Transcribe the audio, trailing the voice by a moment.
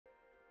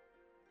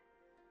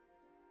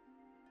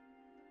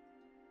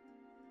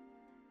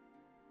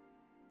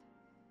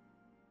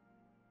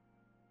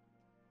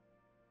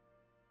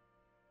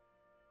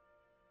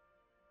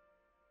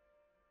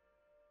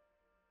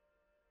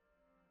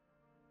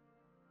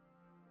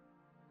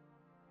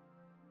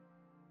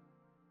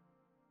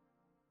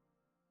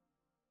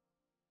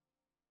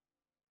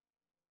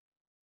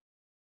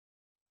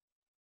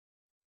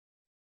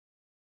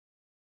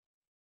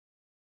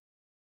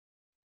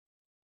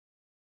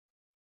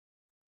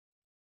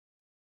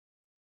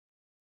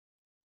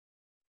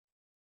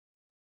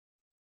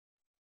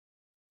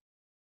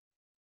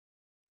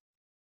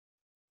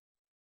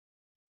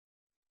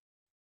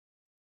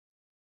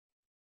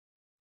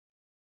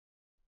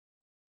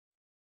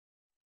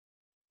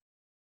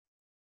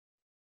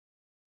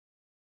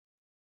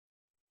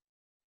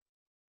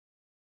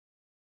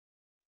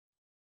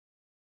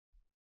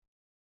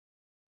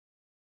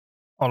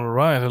All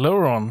right, hello,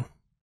 Ron.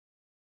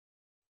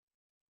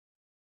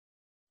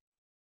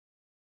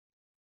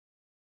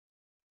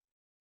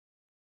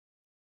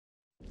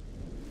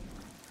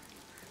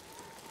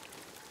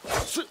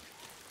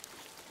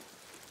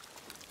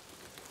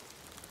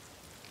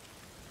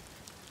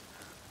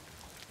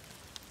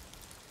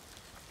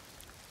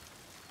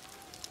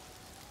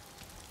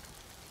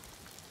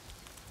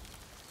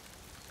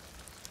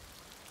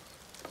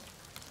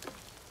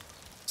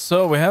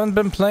 So we haven't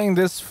been playing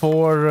this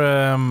for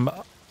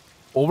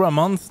over a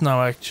month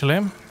now,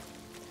 actually.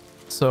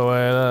 So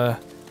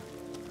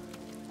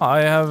I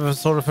have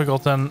sort of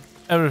forgotten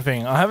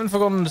everything. I haven't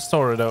forgotten the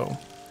story though,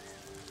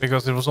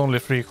 because it was only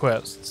 3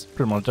 quests.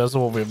 Pretty much that's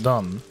all we've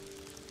done.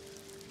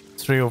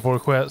 3 or 4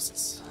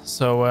 quests.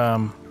 So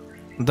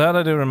that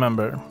I do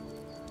remember.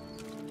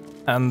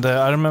 And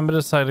I remember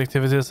the side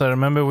activities. I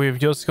remember we've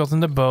just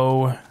gotten the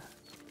bow,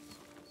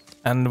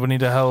 and we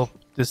need to help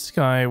this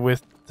guy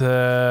with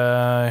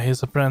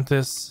his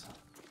apprentice.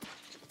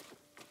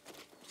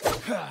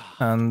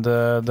 And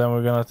then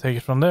we're gonna take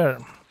it from there.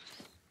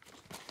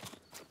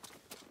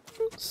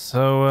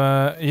 So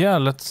yeah,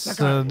 let's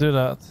do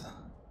that.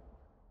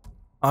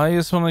 I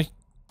just want to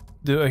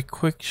do a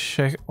quick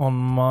check on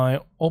my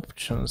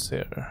options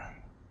here.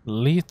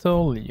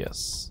 Lethal,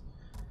 yes.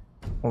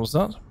 What was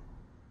that?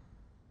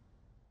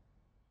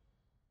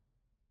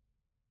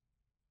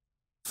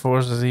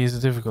 Forces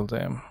easy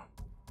difficulty.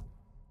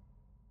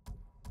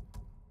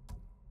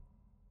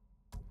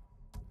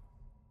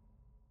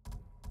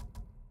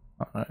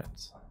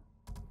 Alright.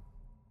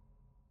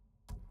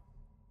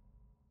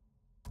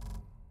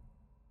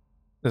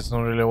 That's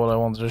not really what I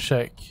wanted to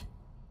check.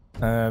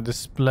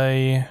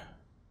 Display.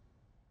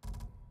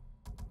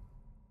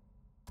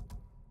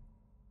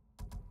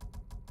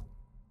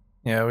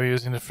 Yeah, we're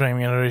using the frame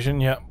generation,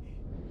 yeah.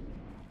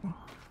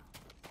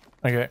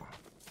 Okay.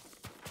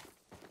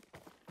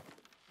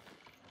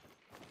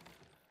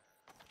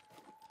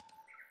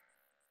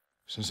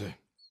 Sensei,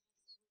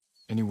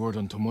 any word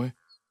on Tomoe?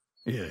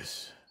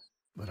 Yes,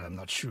 but I'm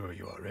not sure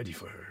you are ready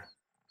for her.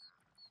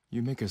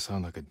 You make her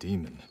sound like a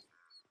demon.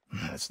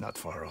 That's not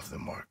far off the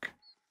mark.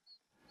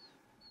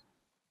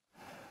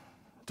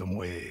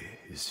 Tomoe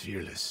is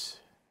fearless.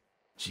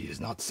 She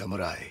is not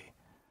samurai,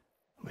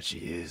 but she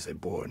is a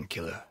born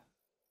killer.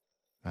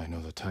 I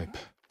know the type.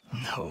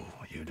 No,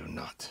 you do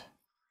not.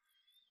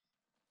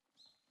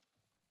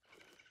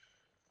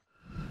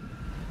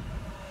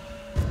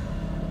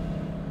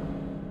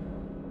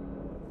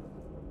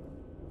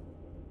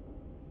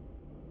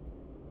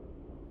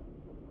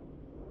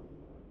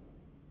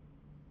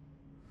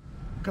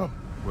 Come.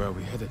 Where are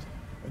we headed?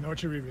 An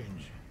archery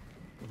range.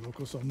 The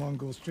locals saw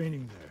Mongols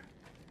training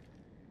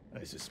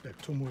there. I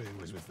suspect Tomoe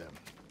was with them.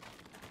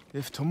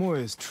 If Tomoe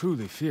is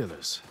truly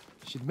fearless,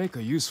 she'd make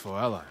a useful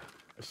ally.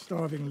 A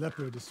starving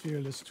leopard is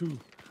fearless too.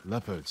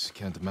 Leopards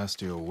can't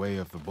master your way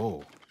of the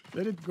bow.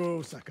 Let it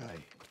go,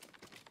 Sakai.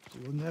 She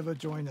will never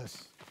join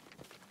us.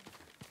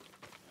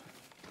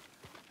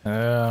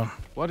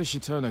 Why did she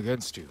turn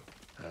against you?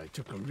 I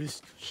took a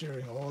risk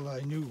sharing all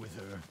I knew with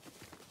her.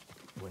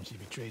 When she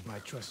betrayed my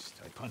trust,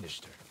 I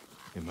punished her.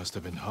 It must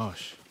have been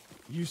harsh.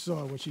 You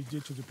saw what she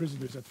did to the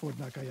prisoners at Fort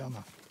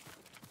Nakayama.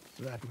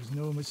 That was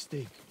no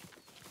mistake.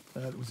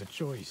 That was a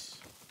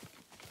choice.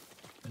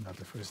 And not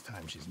the first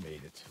time she's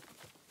made it.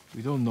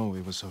 We don't know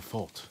it was her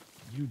fault.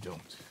 You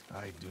don't.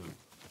 I do.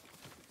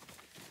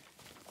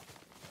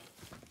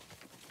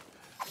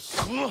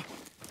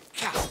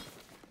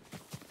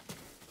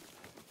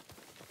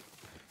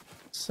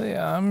 So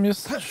yeah, I'm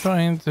just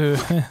trying to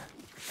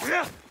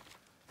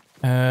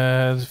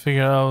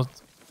figure out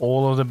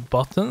all of the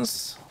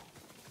buttons.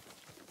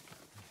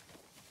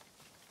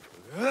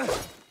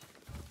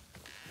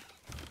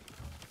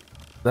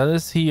 That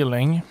is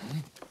healing.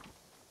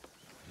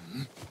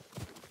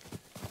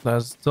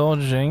 That's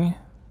dodging.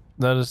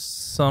 That is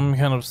some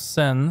kind of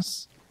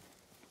sense.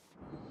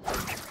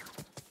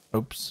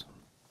 Oops.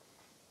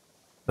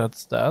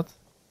 That's that.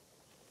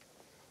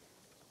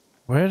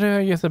 Where do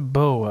I get the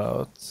bow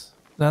out?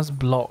 That's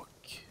block.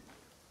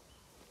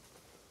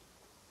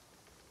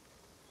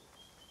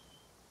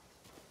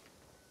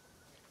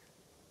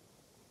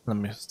 Let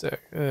me just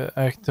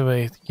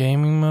activate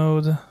gaming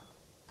mode.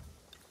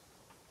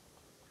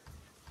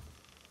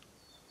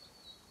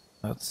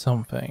 That's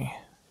something.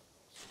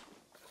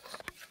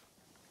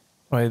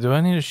 Wait, do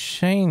I need to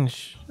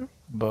change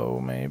bow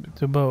maybe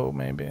to bow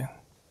maybe?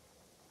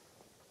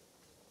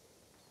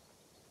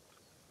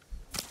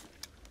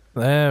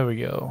 There we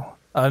go.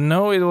 I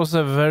know it was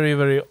a very,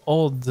 very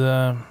odd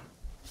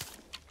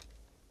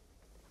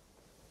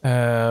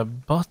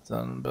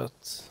button,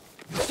 but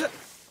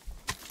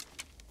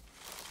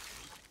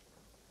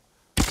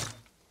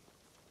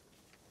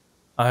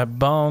I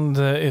bound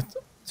it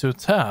to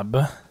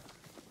tab.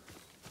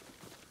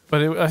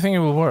 But I think it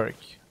will work,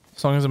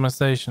 as long as I'm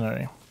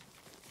stationary.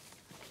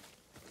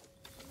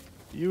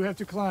 You have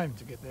to climb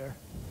to get there.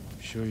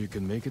 Sure you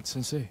can make it,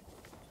 Sensei?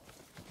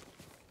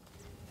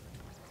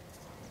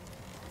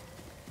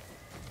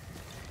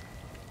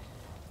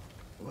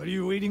 What are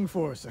you waiting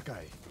for,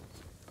 Sakai?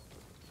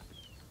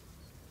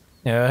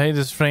 Yeah, I hate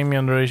this frame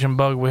generation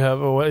bug we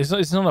have. Oh,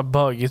 it's not a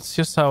bug, it's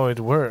just how it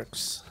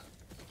works.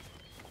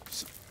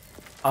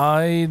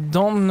 I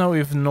don't know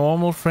if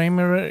normal frame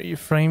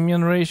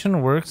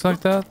generation works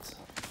like that.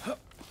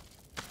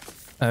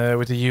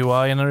 With the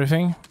UI and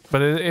everything.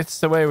 But it's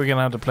the way we're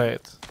gonna have to play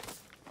it.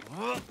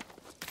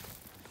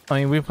 I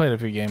mean, we played a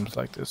few games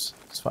like this.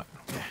 It's fine.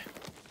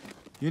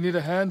 You need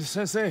a hand,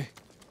 Sensei?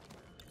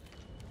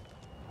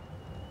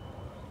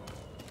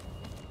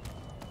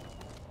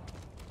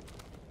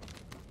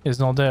 It's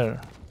not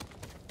there.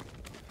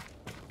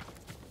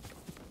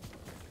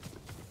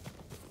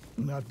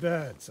 Not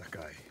bad,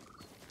 Sakai.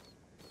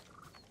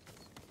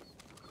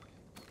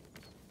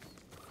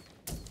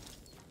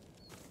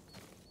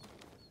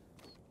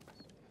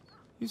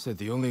 You said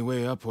the only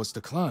way up was to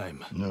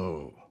climb.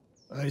 No.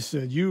 I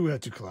said you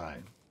had to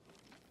climb.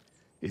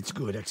 It's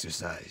good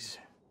exercise.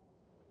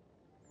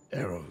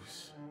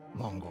 Arrows,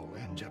 Mongol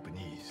and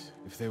Japanese.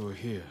 If they were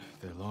here,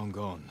 they're long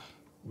gone.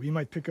 We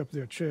might pick up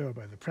their trail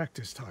by the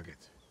practice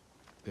target.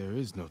 There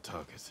is no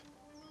target.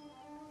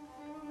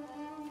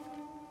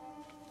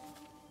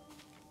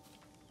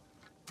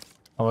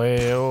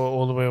 Away,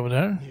 all the way over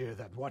there? Near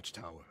that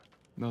watchtower.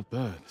 Not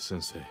bad,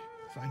 Sensei.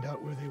 Find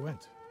out where they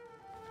went.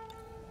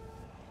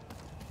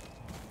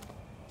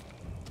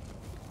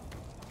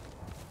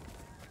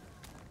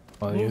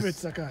 Well, Move it,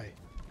 Sakai.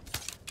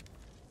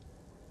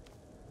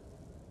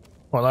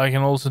 Well, I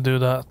can also do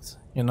that,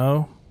 you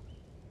know?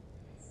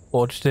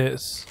 Watch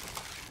this.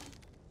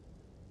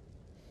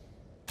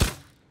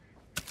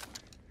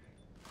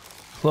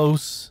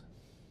 Close.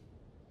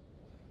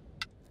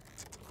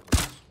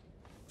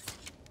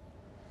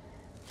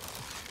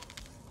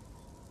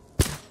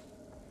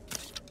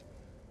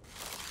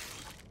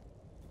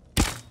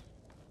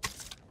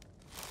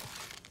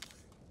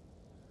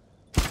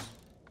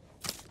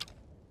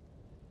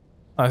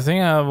 I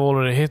think I've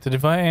already hit it.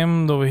 If I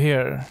aimed over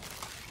here.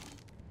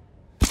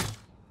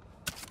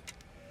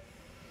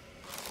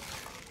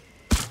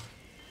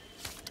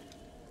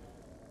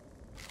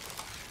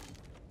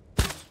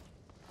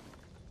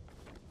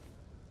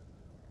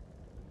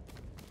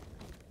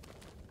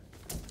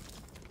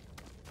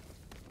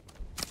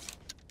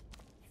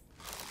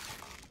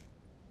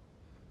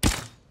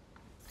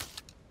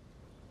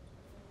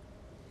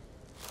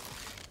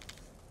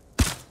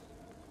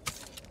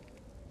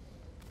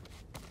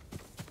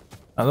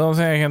 I don't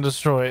think I can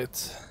destroy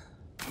it.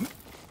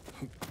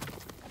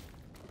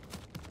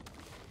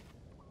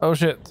 Oh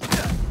shit.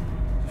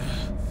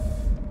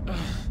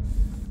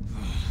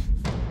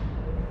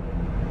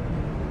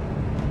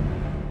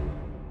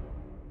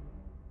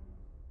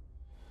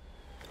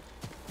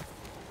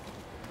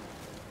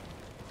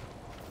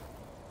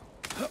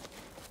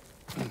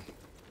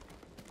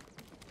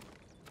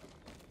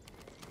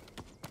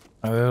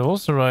 That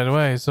was the right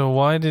way, so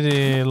why did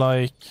he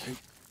like...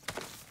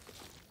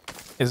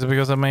 Is it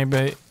because I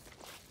maybe...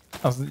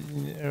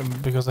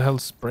 because I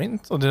held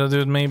sprint? Or did I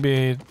do it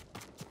maybe...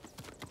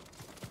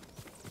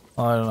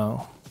 I don't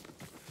know.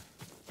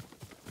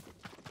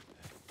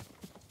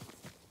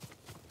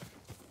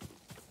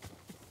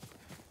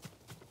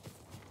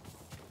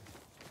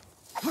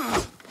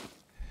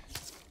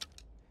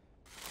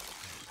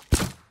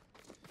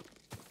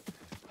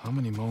 How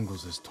many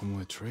Mongols is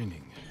Tomoe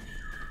training?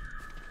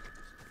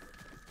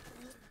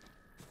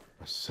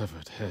 A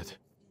severed head.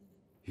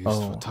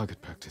 Used for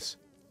target practice.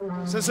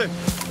 Sensei,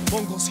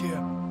 Mongols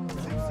here.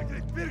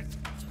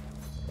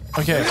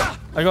 Okay,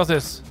 I got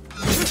this.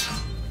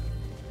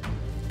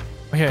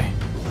 Okay.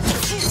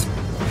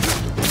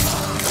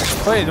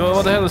 Wait,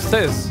 what the hell is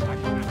this?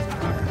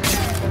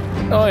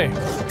 Oi.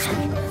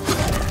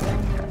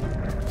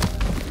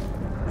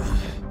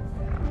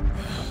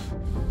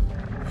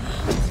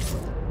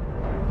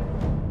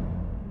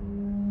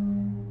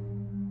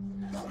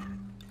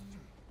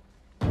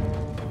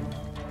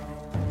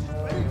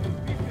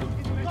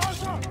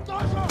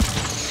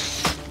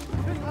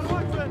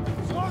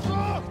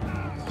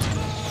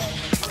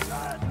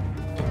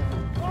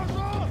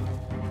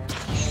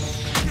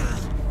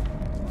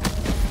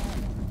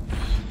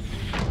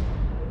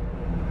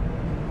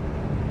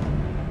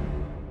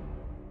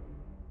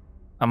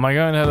 Am I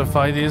going to have to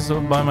fight these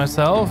by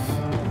myself?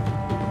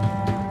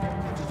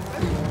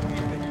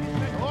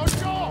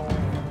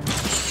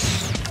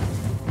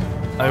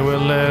 I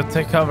will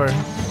take cover.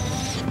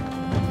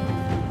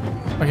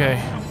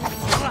 Okay.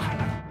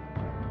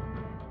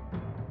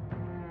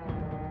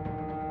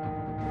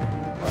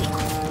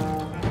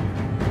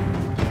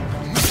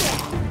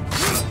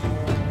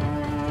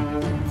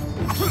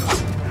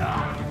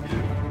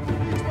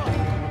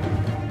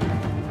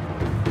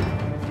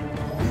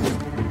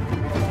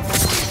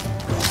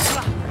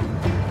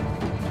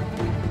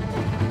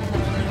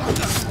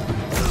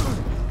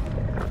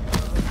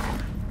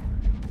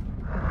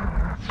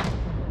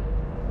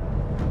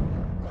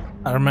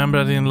 I remember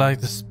I didn't like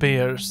the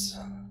spears,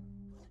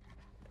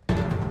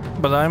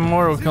 but I'm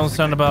more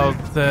concerned about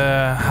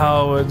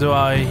how do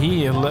I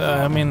heal.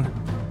 I mean,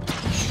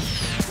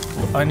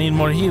 I need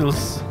more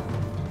heals.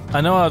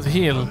 I know how to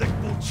heal.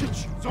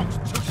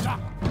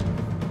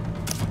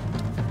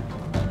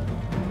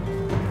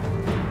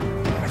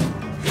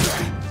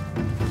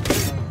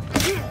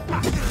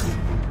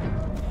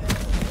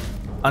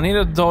 I need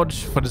a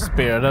dodge for the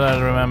spear, that I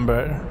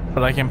remember.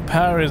 But I can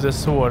parry the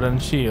sword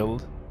and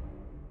shield.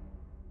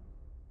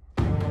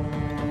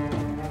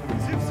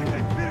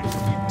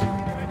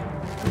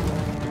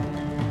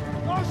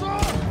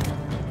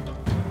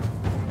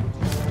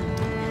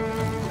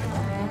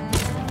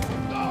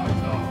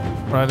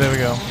 Right, there we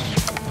go.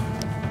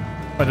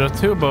 But there are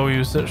 2 bow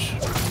users.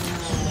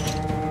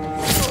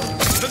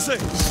 Listen,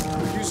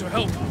 could use your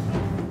help.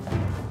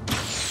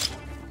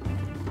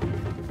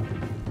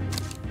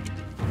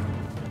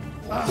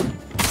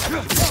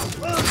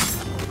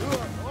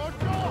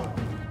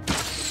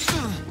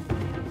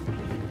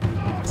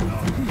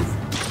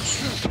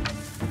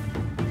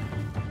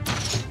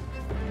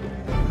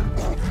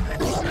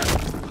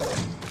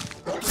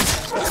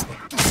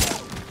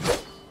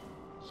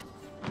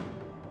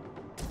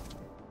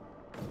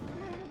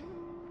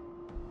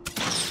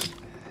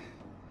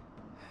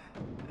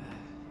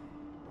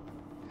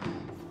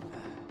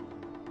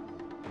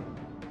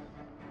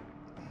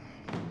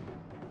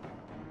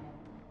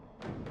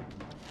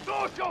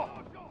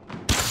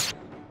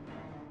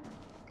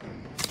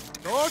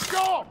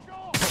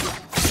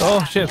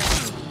 Oh shit.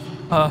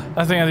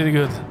 I think I did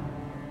good.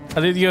 I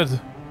did good.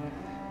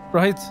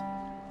 Right?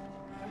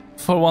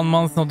 For 1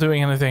 month not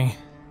doing anything.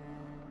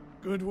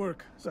 Good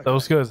work, Sakai. That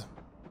was good.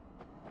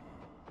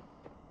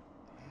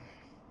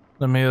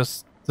 Let me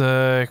just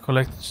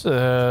collect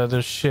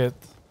the shit.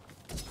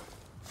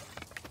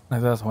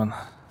 Like that one.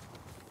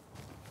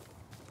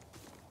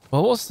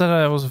 What was that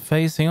I was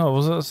facing? Oh,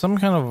 was it some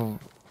kind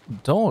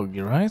of dog,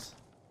 right?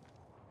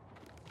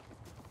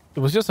 It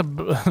was just a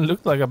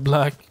looked like a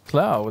black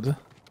cloud.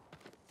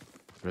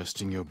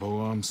 Resting your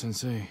bow arm,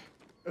 Sensei?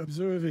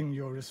 Observing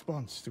your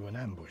response to an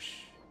ambush.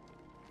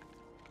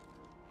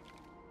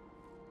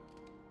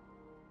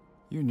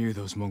 You knew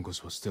those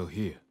Mongols were still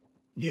here.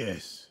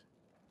 Yes.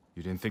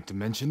 You didn't think to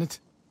mention it?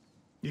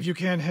 If you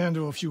can't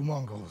handle a few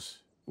Mongols,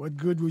 what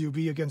good will you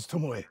be against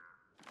Tomoe?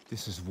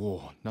 This is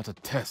war, not a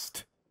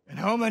test. And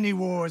how many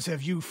wars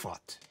have you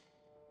fought?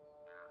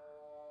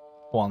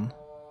 1.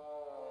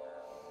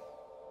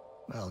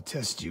 I'll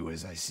test you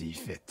as I see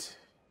fit.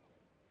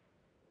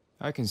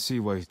 I can see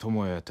why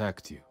Tomoe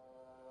attacked you.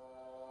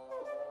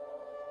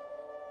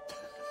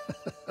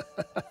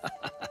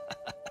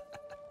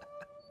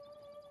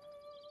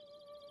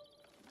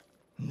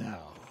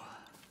 Now,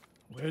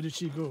 where did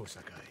she go,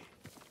 Sakai?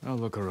 I'll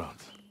look around.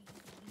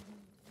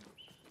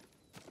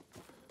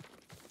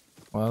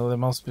 Well, there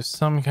must be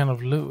some kind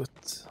of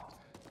loot.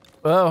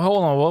 Well,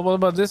 hold on. What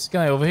about this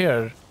guy over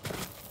here?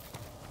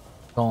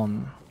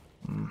 Gone.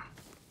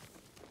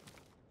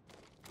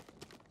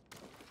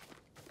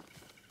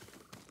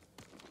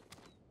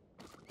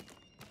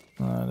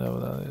 I know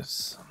what that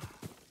is.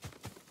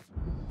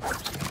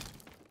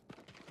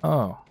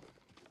 Oh.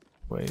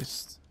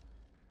 Waste.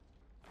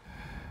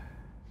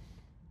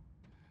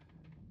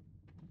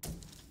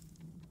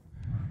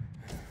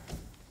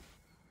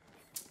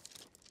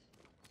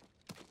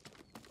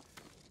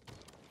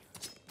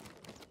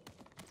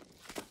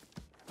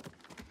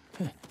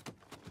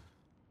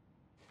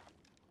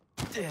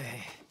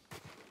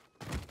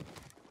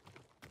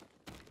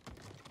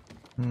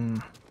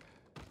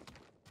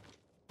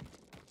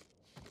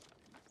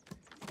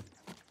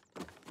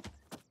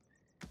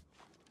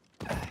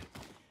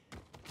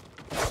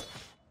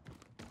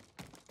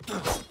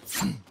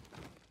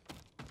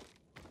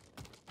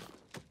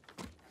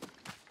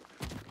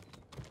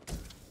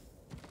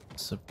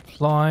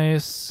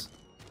 Supplies,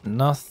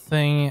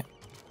 nothing,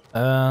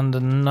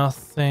 and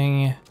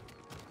nothing.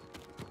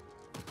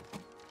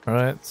 All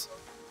right,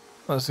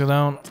 let's go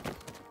down.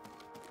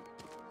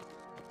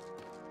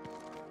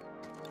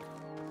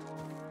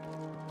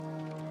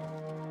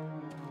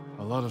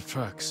 A lot of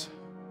tracks.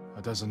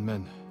 A dozen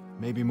men,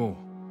 maybe more.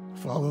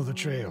 Follow the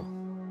trail.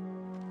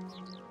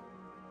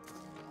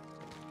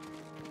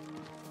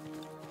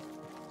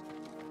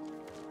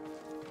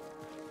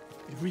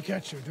 If we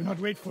catch her, do not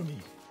wait for me.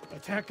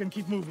 Attack and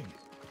keep moving,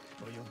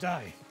 or you'll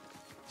die.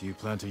 Do you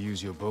plan to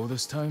use your bow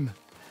this time?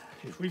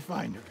 If we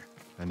find her.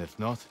 And if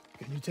not?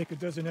 Can you take a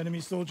dozen enemy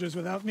soldiers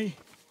without me?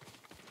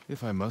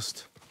 If I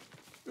must.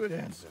 Good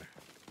answer.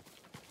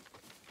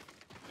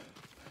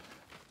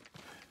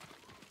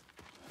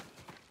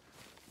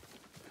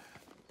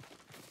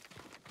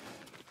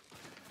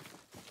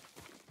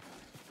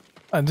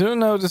 I do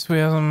notice we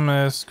have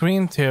some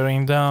screen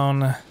tearing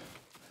down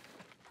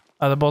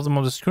at the bottom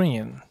of the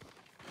screen.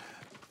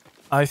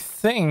 I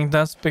think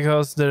that's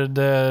because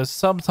the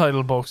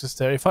subtitle box is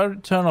there. If I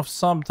turn off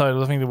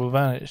subtitles, I think they will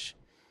vanish.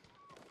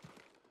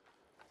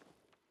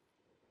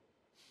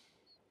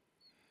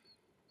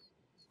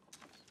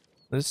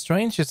 But it's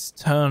strange it's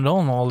turned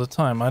on all the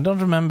time. I don't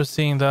remember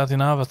seeing that in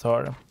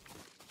Avatar.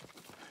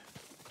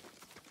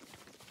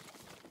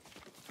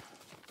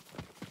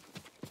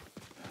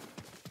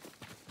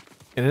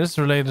 It is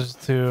related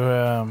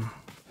to...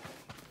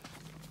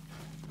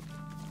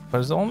 but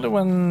it's only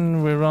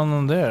when we run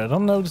on there. I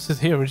don't notice it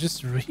here, which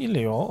is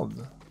really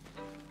odd.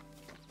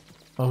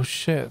 Oh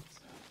shit.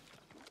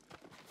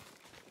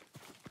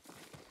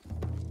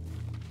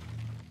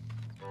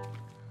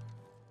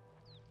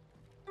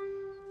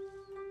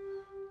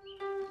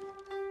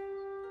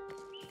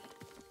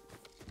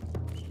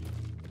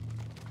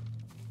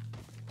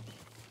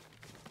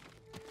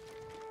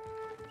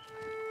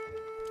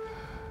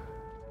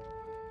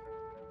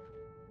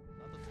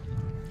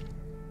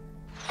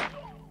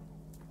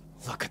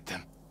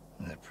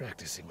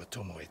 practicing what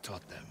Tomoe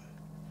taught them.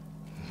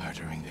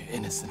 Murdering the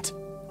innocent.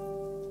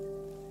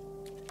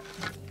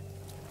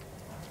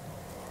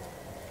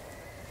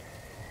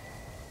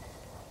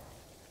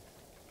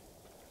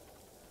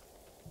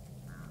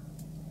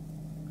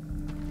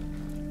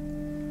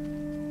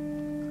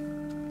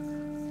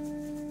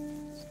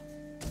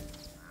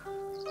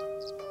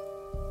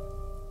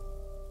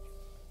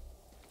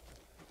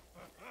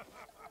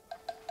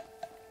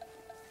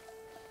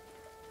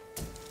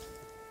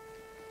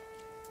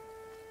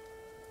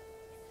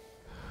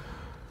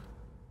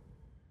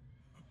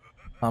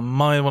 I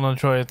might want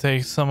to try to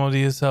take some of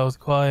these out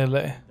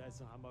quietly.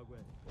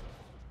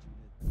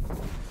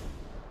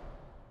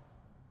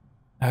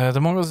 The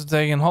Mongols are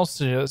taking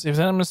hostages. If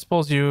the enemy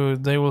spots you,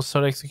 they will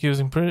start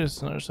executing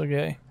prisoners.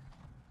 Okay.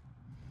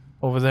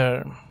 Over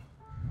there.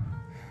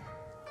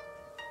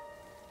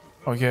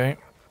 Okay.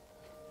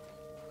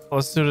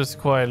 Let's do this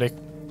quietly.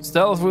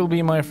 Stealth will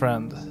be my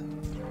friend.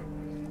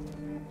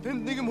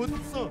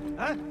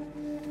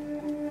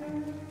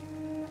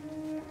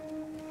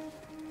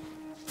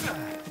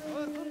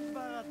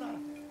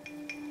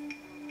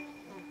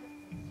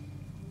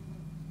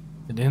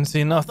 I didn't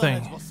see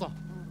nothing.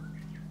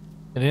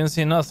 I didn't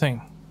see nothing.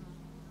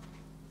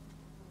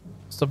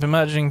 Stop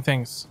imagining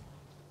things.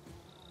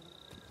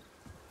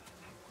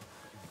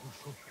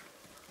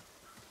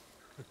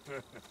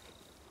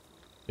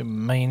 You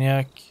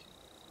maniac.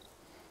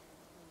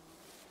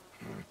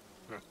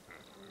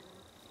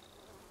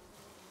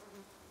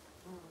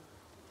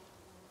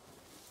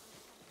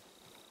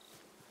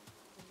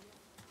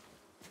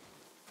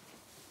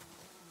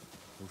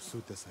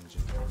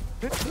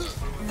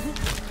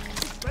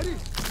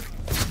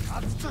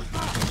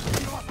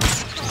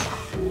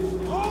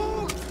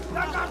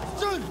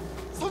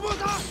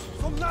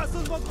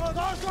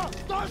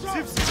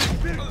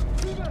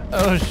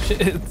 Oh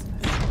shit.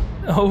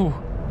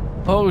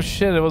 Oh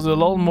shit, it was a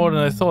lot more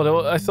than I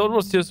thought. I thought it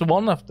was just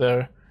one up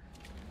there.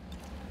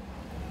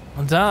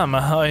 Damn,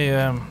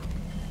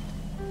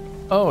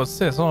 oh, what's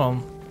this? Hold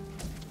on.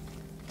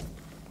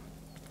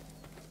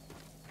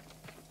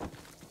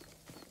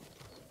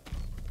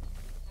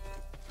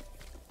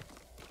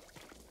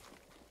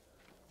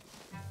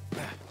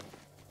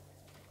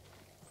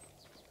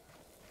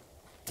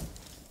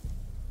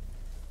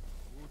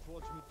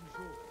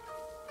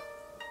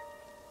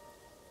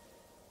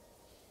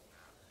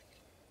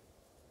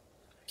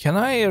 Can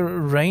I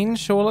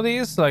range all of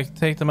these? Like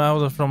take them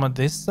out from a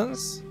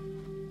distance?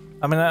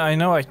 I mean, I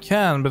know I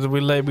can, but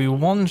will they be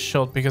one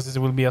shot because it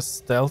will be a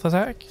stealth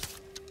attack?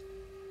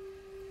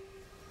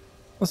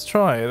 Let's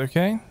try it,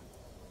 okay?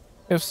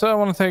 If so, I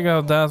want to take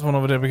out that one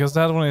over there because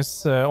that one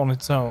is on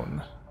its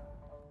own.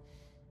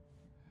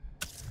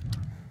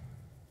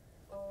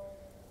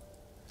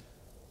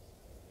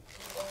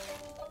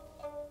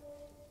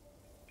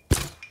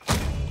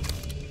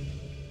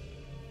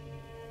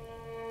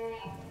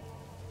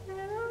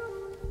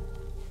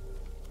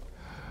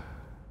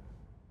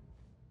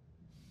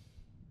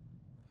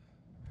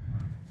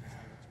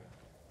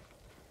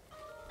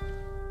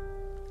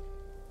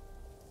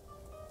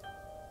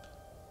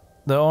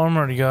 The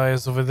armored guy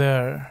is over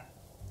there.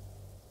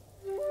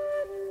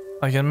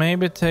 I can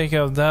maybe take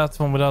out that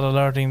one without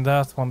alerting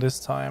that one this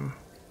time.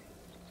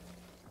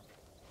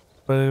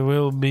 But it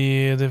will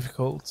be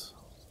difficult.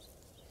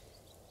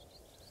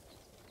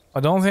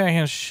 I don't think I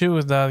can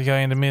shoot that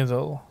guy in the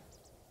middle.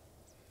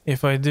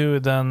 If I do,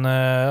 then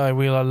I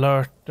will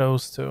alert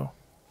those two.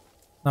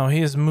 Now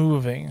he is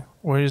moving.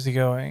 Where is he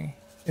going?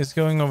 He's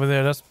going over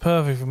there. That's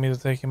perfect for me to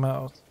take him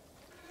out.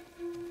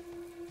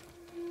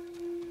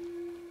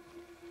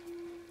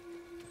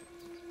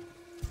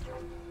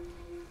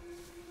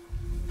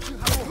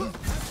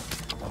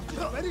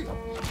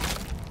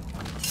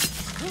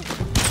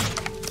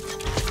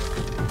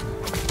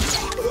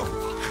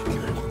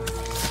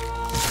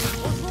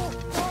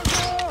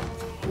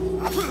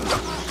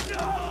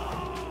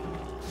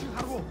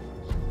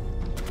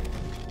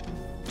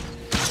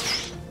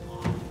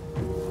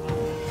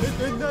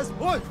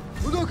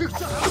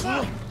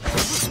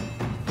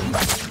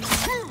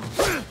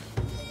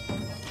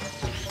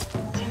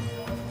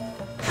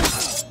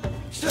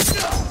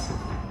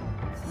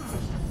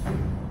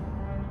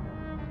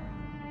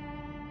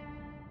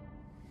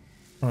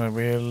 Alright,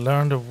 we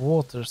learned the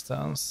water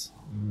stance.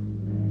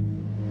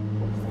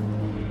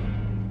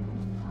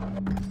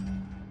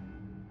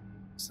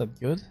 Is that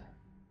good?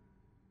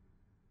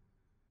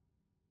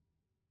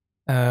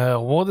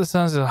 Water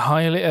stance is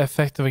highly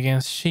effective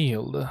against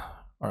shield.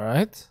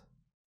 Alright.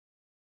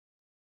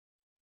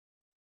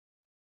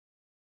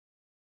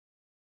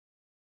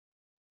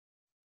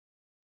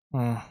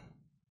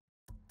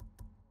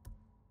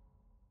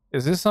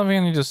 Is this something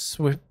I need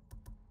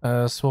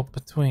to swap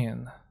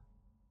between?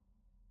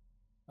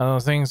 I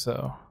don't think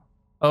so.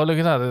 Oh, look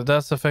at that.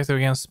 That's effective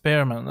against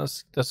spearmen.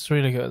 That's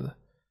really good.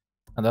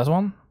 And that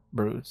one?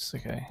 Brutes.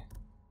 Okay.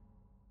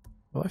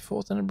 Have I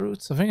fought any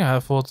brutes? I think I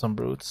have fought some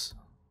brutes.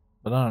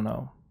 But I don't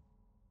know.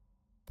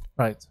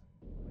 Right.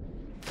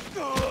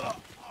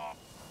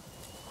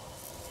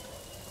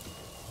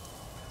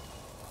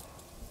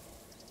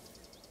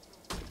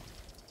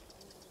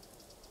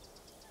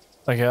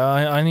 Okay,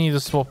 I need to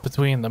swap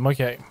between them.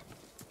 Okay.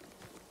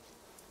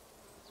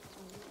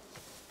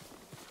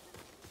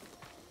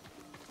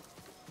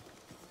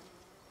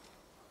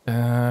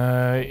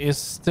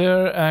 Is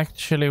there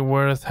actually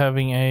worth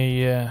having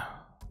a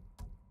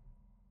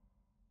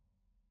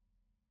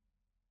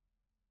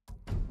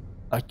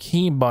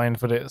keybind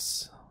for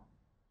this?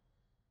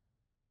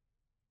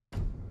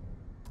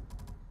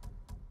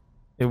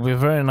 It would be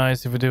very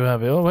nice if we do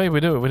have it. Oh wait, we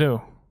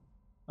do.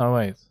 Oh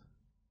wait.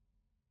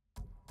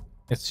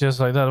 It's just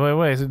like that.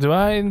 Wait. Do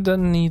I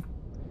need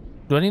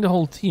the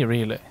whole T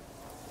really?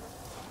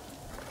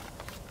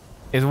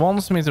 It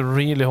wants me to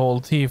really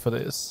hold T for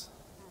this.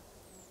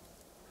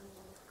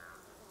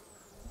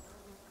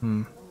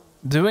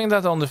 Doing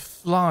that on the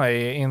fly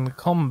in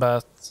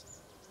combat,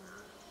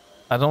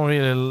 I don't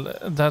really...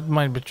 That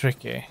might be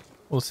tricky.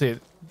 We'll see.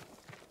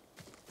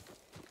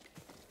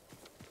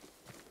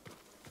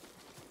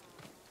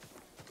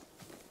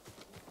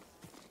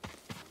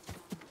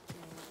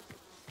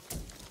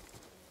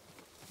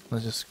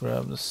 Let's just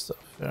grab the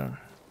stuff here.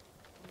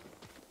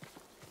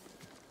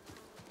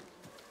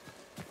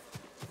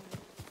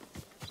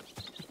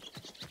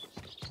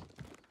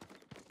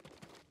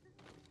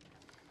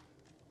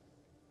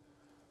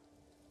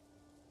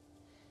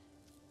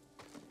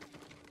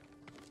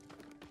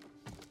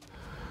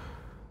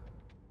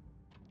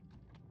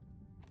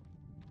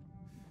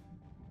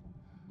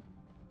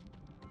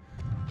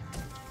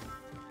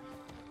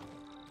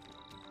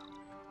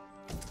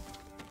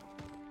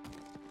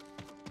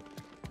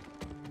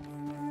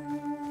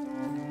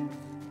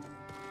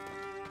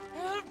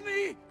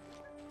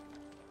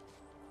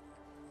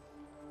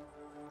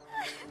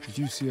 Did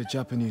you see a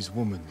Japanese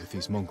woman with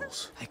these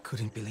Mongols? I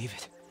couldn't believe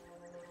it.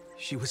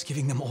 She was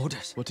giving them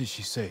orders. What did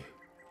she say?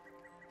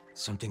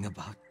 Something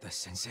about the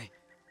sensei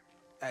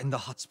and the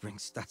hot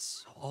springs.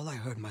 That's all I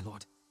heard, my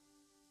lord.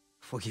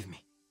 Forgive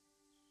me.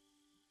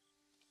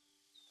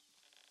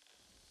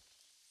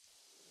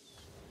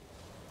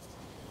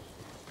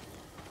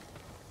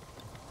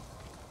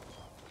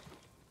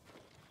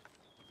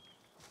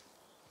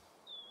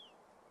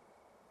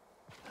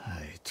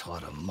 I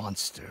taught a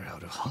monster how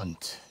to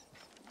hunt.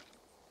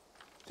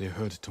 They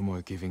heard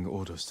Tomoe giving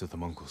orders to the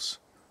Mongols.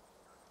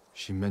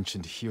 She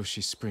mentioned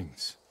Hiyoshi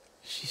Springs.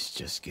 She's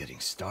just getting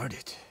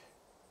started.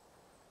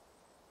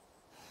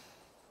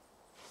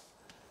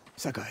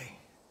 Sakai,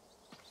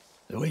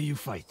 the way you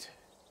fight,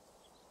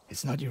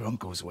 it's not your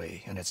uncle's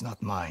way, and it's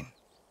not mine.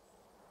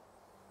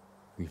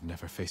 We've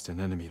never faced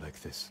an enemy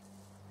like this.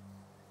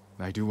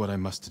 I do what I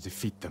must to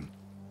defeat them.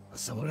 A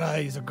samurai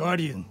is a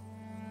guardian,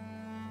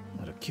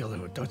 not a killer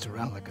who darts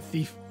around like a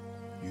thief.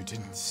 You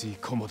didn't see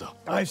Komoda.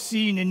 I've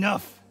seen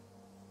enough.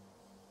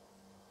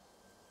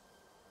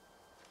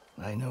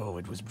 I know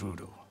it was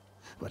brutal,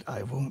 but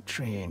I won't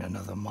train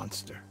another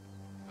monster.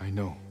 I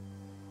know.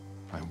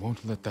 I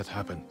won't let that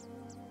happen.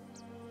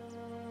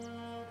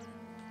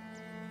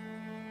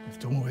 If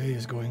Tomoe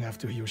is going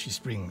after Hiyoshi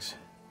Springs,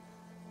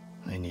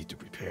 I need to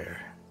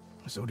prepare.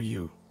 So do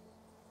you.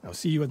 I'll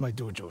see you at my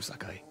dojo,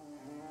 Sakai.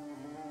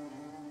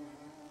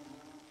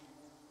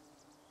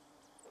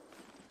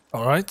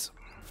 All right.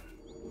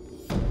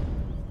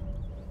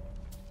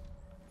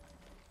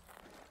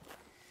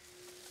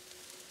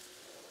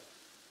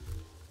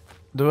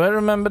 Do I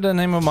remember the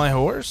name of my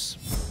horse?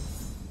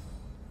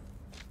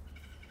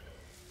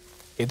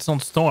 It's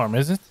not Storm,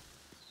 is it?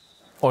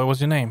 Or what's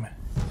your name?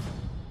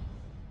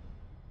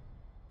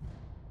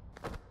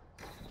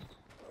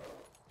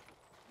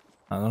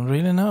 I don't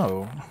really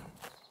know.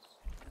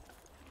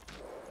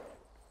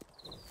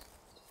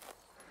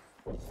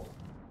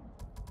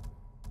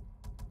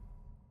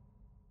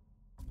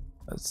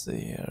 Let's see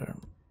here.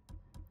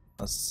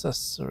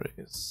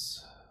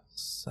 Accessories.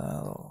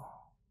 Sell.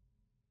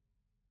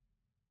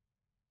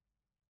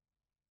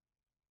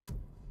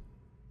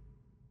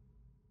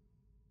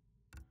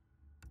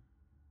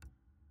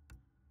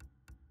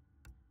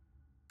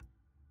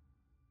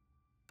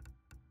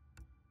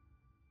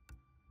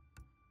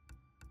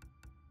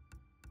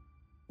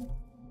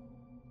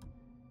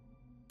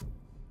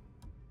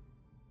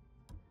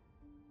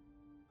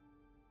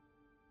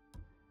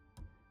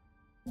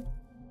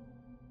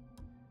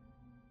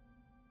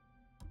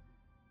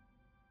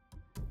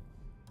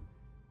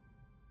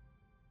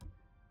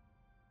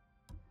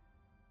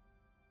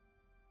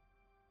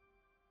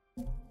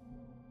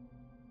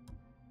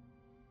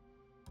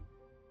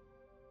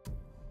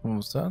 What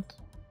was that?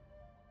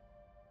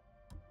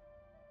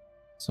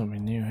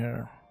 Something new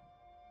here.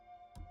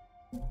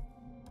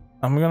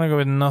 I'm gonna go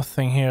with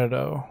nothing here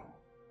though.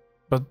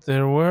 But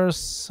there was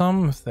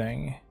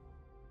something.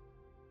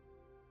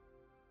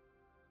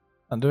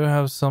 I do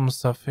have some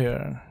stuff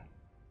here.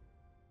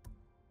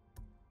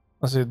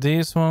 Let's see,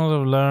 these ones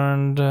I've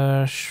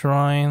learned.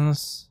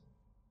 Shrines.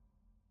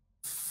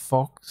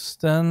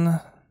 Foxden.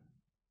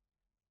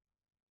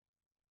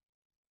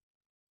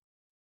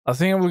 I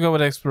think I will go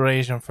with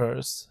exploration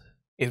first.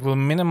 It will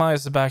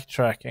minimize the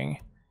backtracking.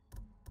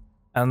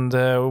 And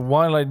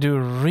while I do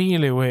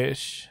really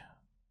wish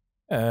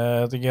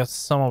to get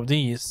some of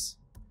these,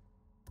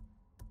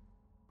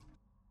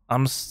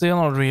 I'm still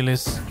not really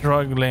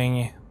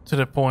struggling to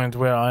the point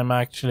where I'm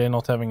actually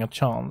not having a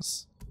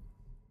chance.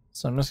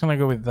 So I'm just gonna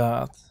go with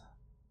that.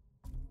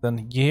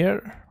 Then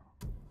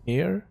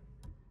here,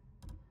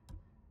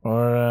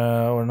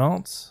 or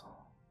not.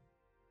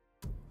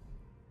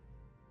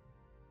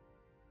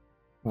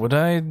 Would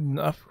I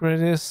upgrade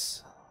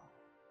this?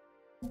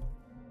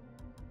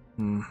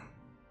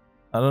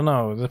 I don't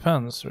know. It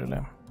depends, really.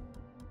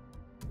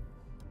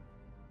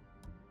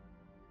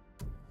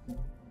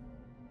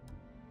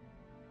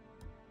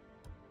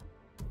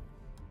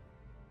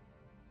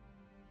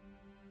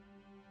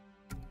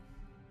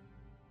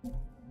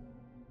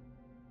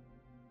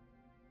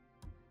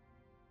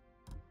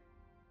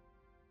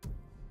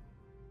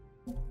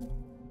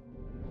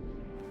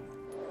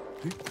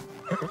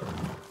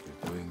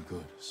 You're doing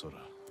good, Sora.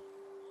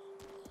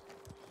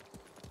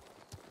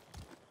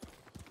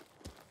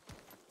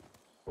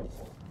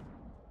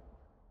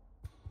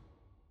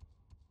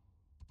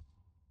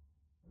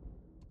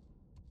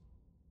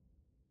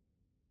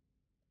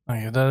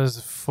 Okay, that is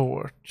a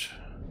fort.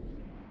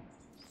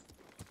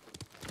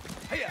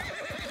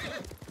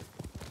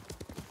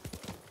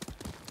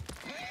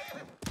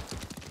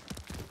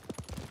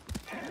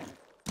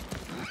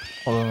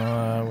 Hold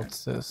on,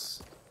 what's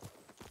this?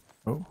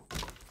 Oh,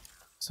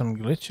 some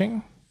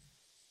glitching.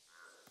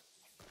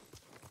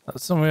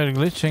 That's some weird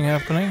glitching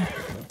happening.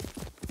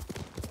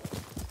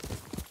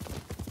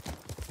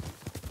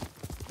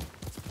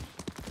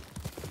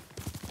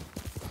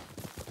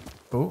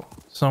 Oh,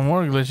 some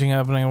more glitching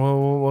happening.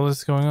 What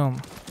is going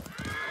on?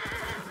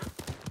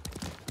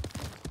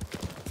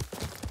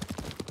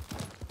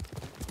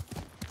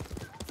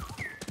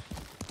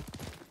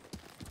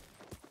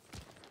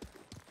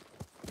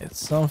 It's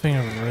something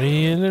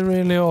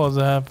really odd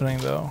happening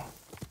though.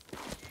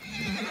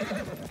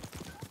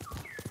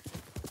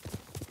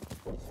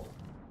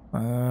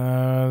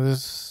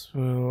 This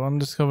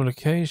undiscovered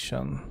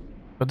location.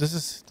 But this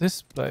is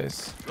this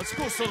place. Let's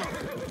go, Sora.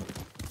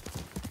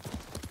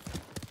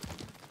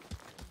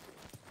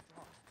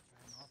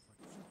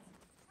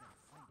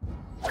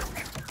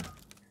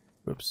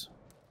 Oops.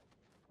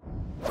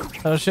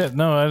 Oh shit,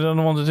 no, I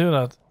don't want to do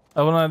that.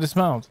 I want to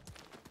dismount.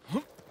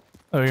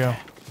 There we go.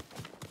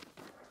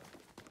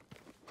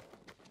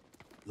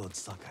 Lord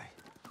Sakai.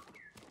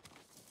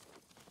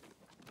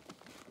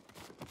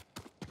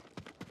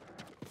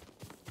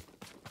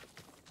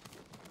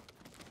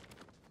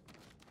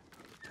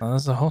 Oh,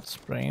 that's a hot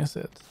spring, is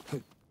it?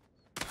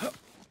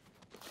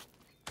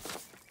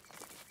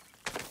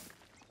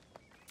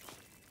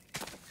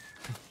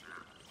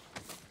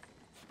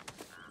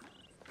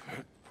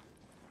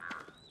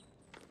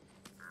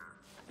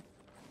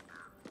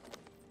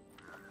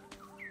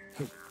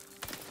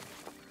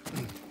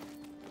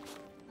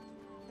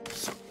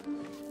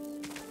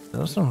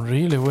 There's some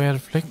really weird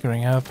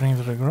flickering happening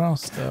to the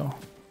grass though.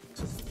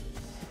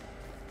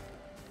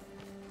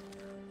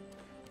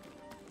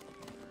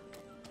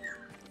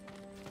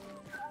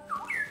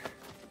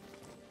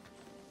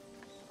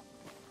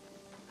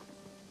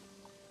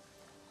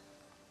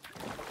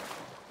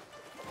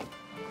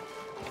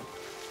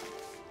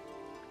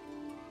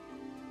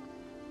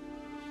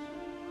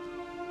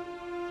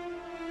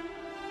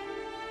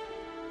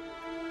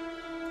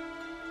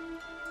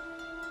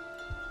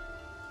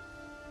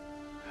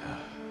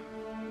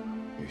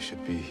 You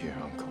should be here,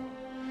 Uncle.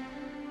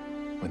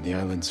 When the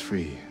island's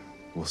free,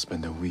 we'll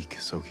spend a week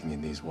soaking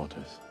in these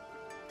waters.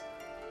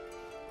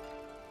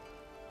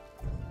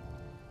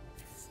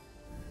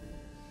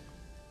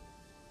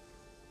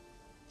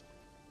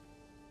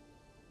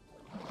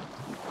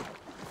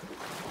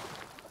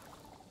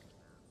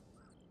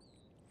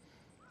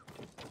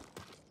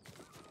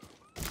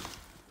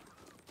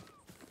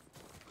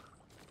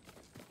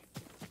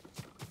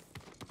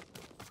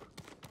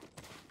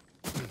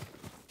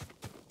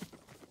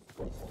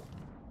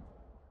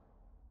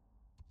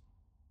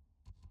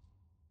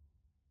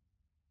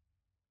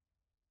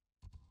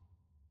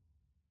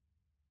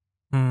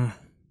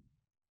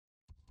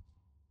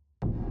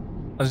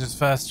 Let's just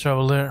fast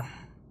travel there.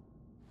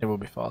 It will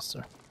be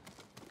faster.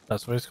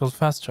 That's why it's called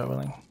fast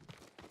traveling.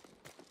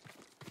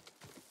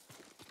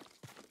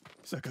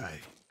 Sakai.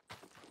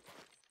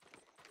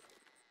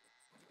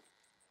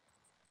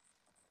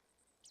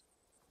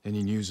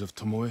 Any news of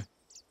Tomoe?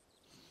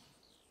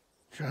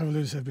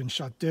 Travelers have been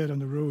shot dead on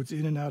the roads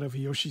in and out of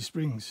Hiyoshi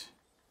Springs.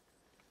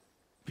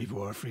 People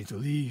are free to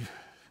leave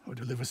or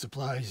deliver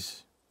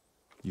supplies.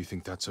 You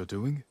think that's her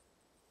doing?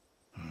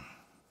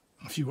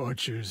 A few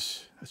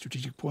archers at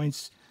strategic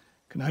points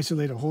can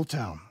isolate a whole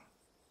town.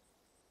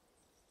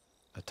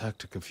 A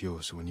tactic of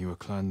yours when you were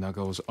Clan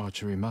Nagao's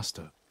archery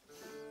master.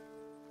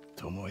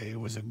 Tomoe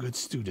was a good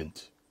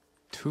student.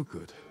 Too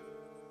good.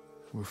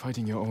 We're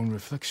fighting your own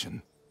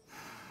reflection.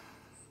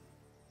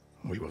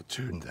 We will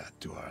turn that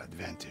to our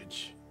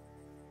advantage.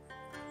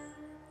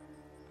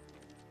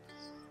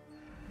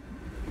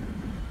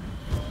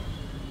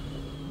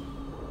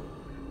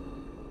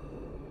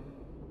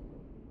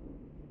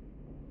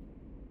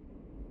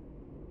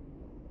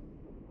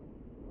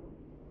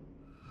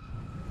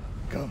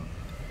 Come.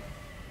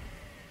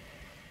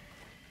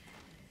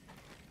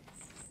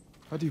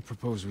 How do you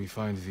propose we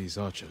find these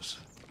archers?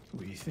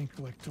 We think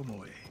like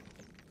Tomoe.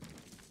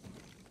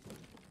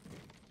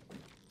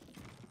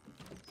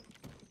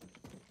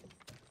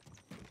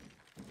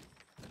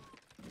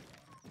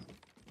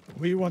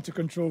 We want to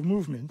control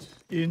movement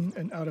in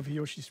and out of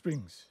Hiyoshi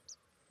Springs.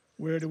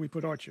 Where do we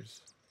put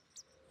archers?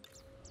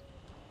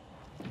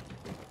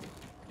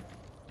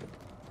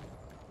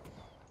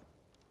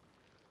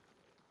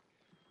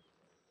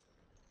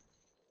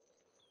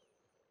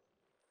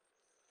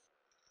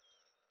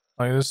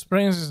 Like the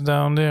springs is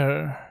down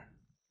there.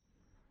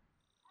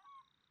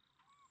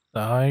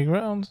 The high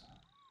ground?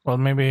 Well,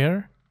 maybe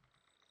here?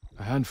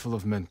 A handful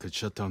of men could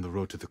shut down the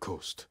road to the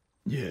coast.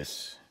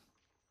 Yes.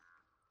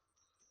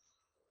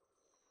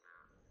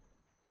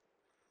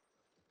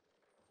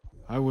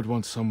 I would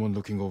want someone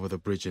looking over the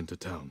bridge into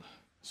town.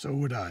 So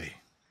would I.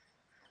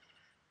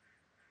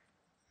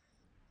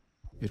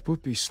 It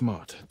would be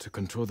smart to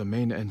control the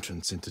main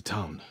entrance into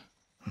town.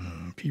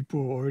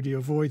 People already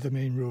avoid the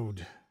main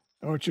road.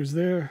 Archers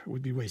there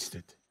would be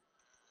wasted.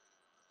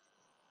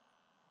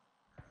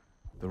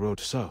 The road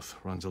south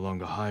runs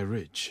along a high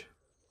ridge.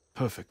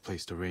 Perfect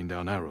place to rain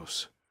down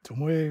arrows.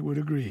 Tomoe would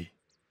agree.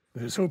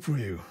 There's hope for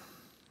you.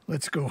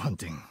 Let's go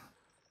hunting.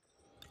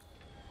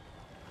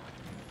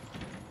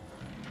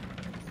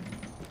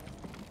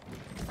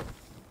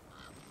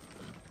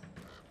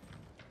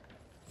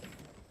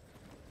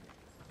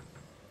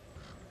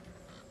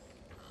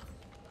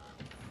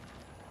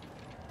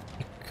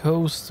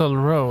 Coastal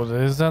road,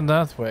 is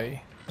that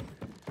way?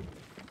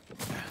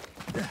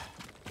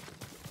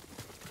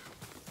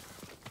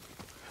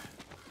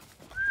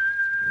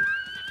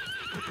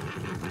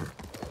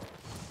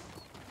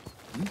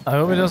 I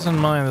hope he doesn't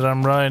mind that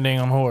I'm riding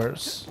on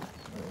horse.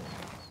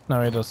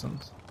 No, he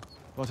doesn't.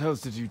 What else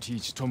did you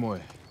teach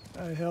Tomoe?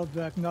 I held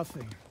back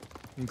nothing.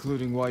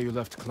 Including why you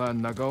left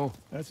Clan Nagao?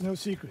 That's no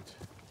secret.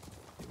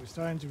 It was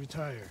time to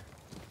retire,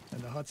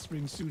 and the hot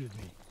spring suited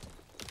me.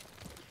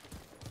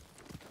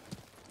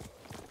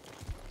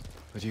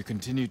 But you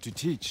continued to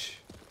teach.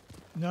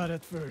 Not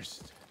at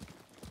first.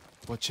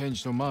 What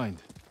changed your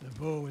mind? The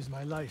bow is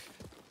my life.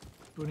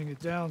 Putting it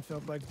down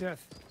felt like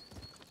death,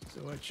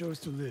 so I chose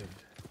to live.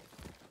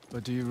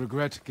 But do you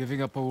regret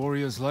giving up a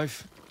warrior's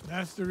life?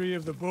 Mastery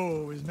of the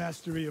bow is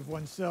mastery of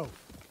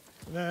oneself.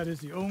 That is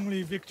the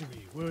only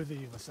victory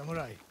worthy of a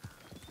samurai.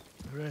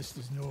 The rest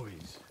is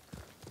noise.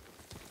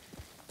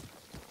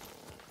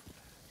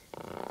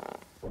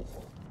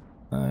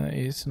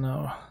 Easy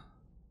now.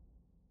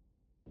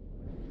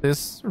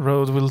 This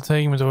road will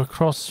take me to a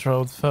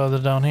crossroad further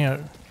down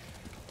here.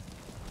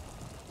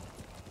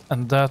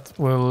 And that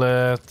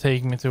will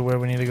take me to where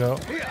we need to go.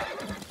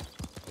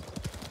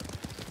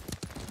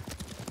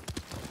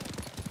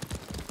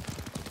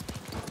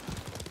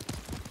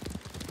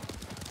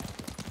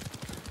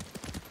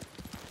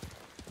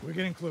 We're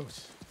getting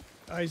close.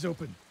 Eyes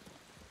open.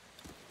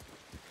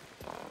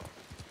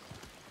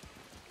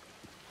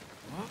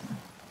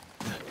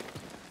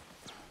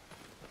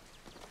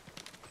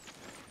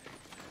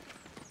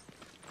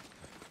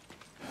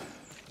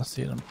 I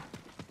see them.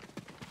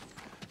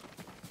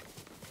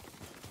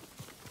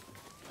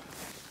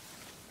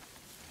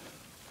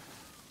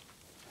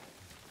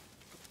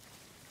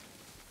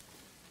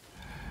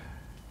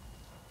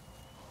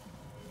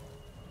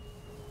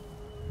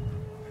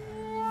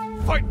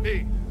 Fight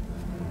me!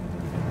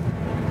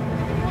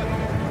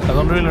 I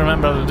don't really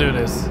remember how to do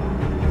this.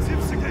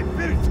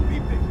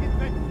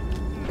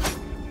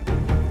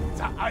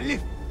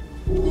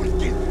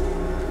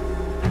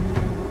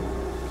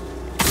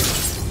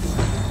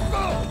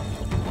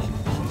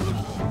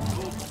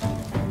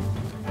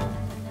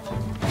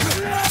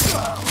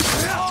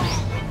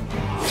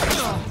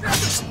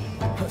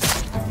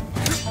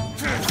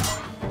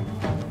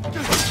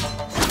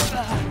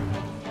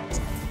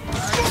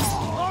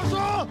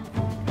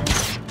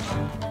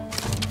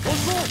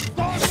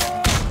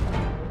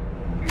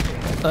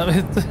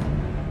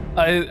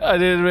 I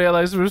didn't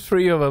realize there were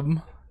 3 of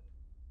them.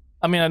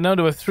 I mean, I know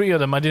there were 3 of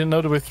them. I didn't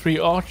know there were 3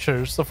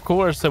 archers. Of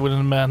course I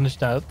wouldn't manage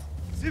that.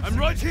 I'm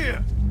right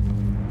here!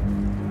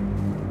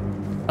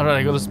 Alright,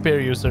 I got a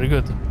spear user.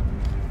 Good.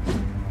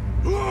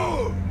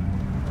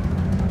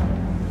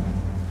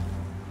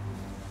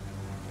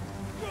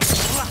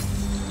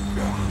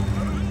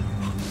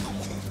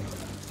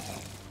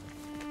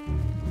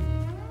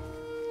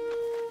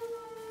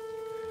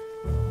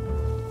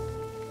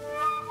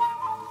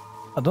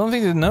 I don't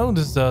think they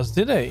noticed us,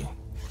 did they?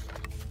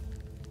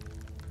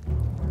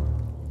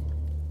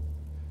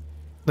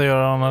 They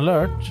are on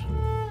alert.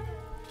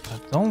 I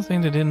don't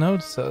think they did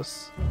notice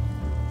us.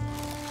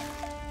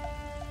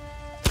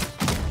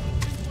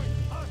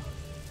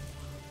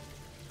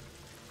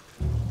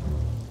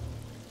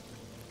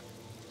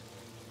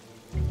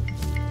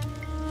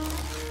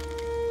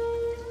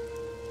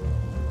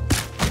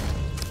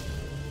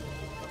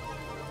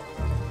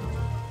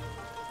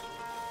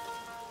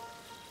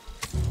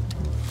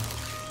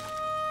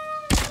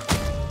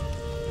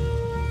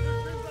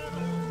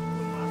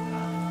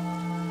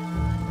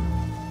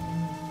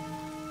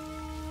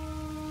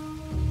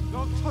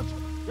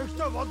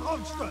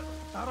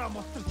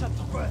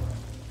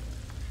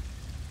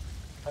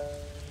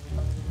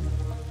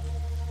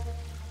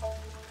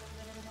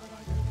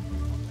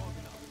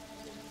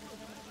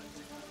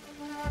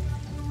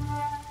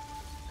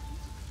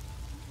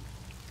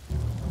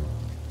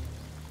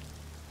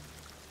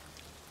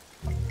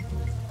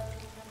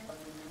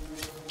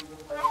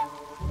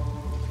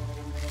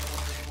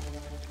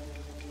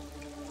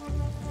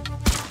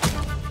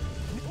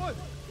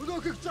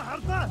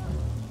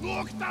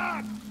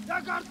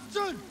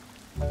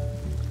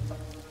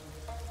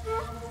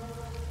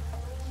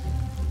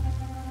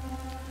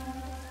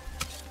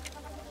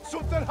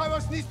 Сумтер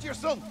хавас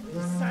нистирсон.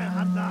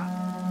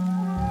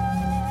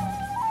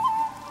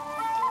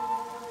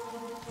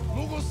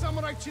 Nugu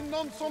samurai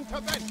чинном сом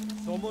табен.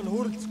 Сомон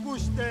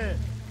хурцгүйштэй.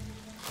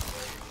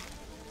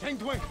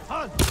 Тэнгдвэ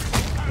хан.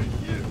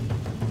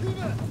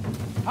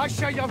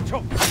 Хаша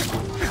явчо.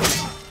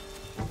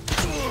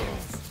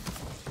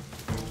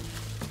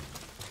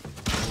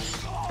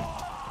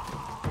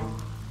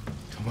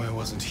 Tomoe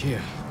wasn't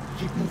here.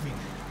 Keep moving.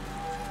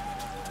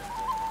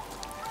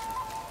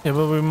 Yeah,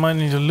 but we might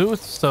need to loot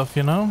stuff,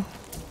 you know?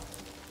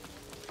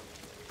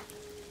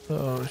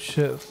 Oh,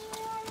 shit.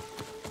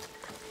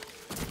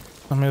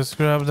 Let me just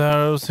grab the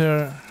arrows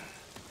here.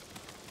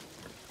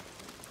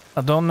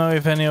 I don't know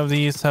if any of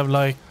these have,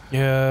 like,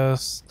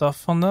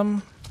 stuff on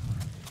them.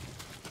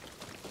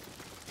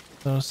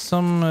 There's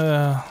some,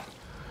 I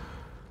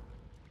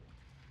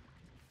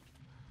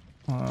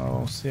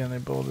don't see any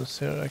borders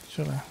here,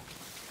 actually.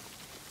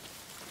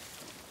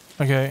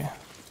 Okay.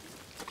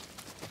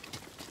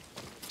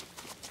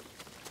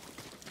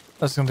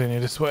 Let's continue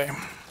this way.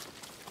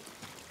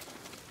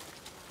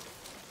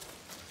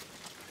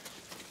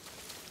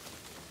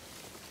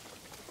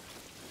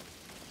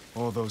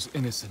 All those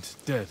innocent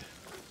dead.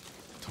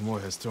 Tomoe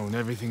has thrown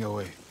everything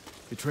away.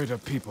 Betrayed her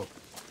people.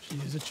 She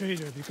is a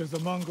traitor because the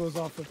Mongols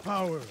offer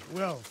power,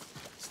 wealth,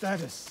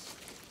 status.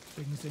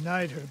 Things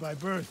denied her by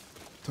birth.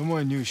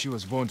 Tomoe knew she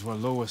was born to a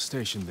lower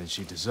station than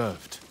she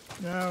deserved.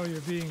 Now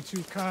you're being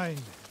too kind.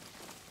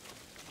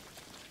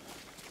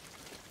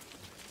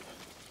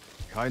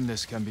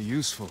 Kindness can be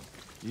useful,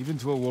 even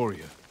to a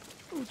warrior.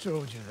 Who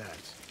told you that?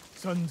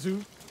 Sun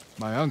Tzu?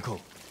 My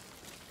uncle.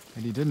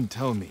 And he didn't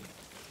tell me.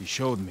 He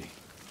showed me.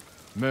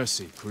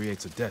 Mercy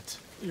creates a debt.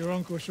 Your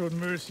uncle showed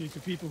mercy to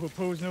people who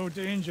pose no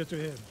danger to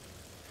him.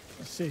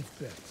 A safe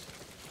bet.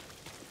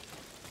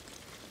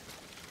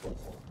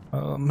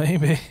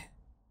 Maybe.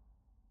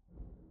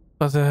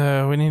 But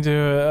we need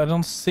to... I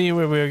don't see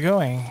where we're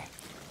going.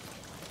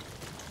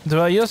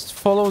 Do I just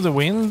follow the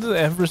wind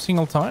every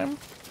single time?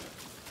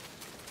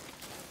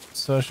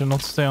 So I should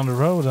not stay on the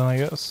road then, I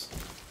guess.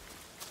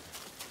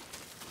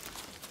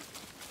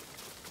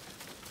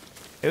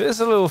 It is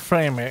a little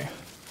framey.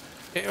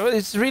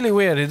 It's really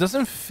weird. It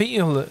doesn't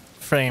feel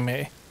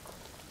framey.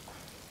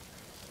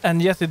 And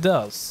yet it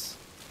does.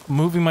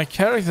 Moving my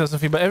character doesn't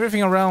feel, but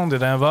everything around it,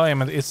 the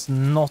environment, is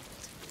not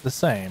the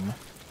same.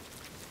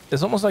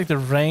 It's almost like the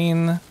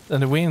rain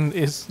and the wind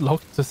is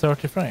locked to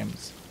 30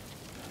 frames.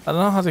 I don't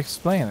know how to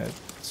explain it.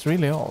 It's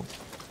really odd.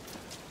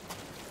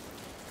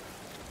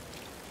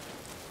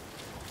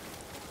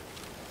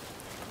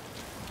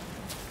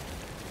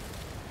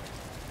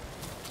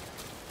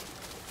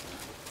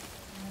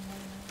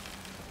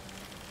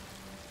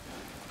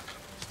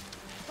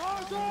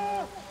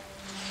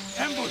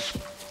 Ambush!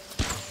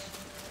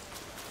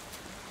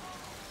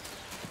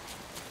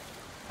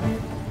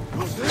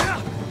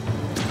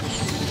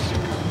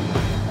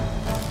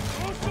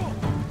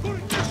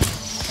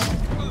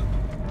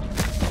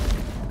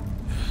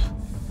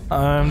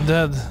 I'm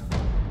dead.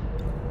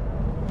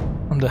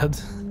 I'm dead.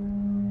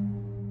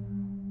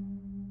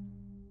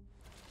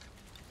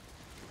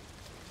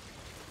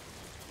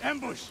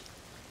 Ambush!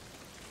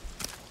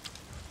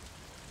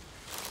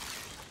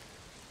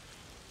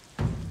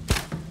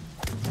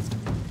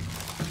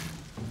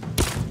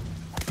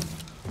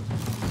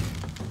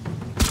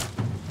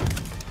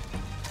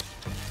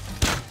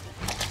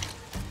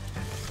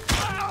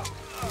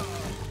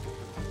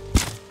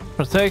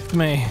 Protect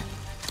me.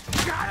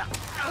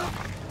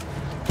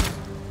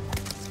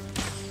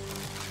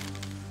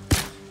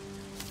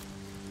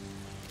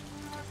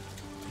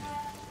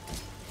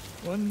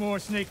 One more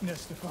snake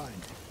nest to find.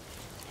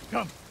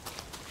 Come.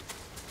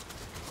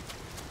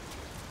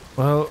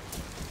 Well,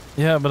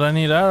 yeah, but I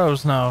need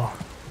arrows now.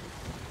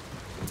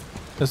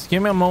 Just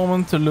give me a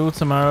moment to loot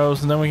some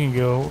arrows and then we can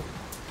go.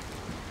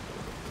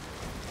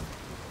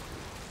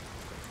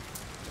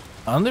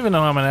 I don't even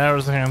know how many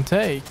arrows I can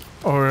take.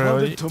 Or How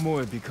did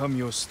Tomoe become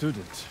your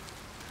student?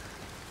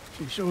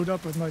 She showed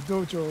up at my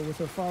dojo with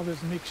her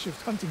father's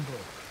makeshift hunting bow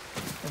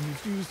and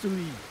refused to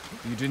leave.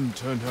 You didn't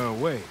turn her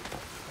away.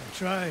 I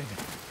tried,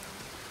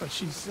 but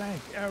she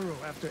sank arrow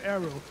after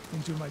arrow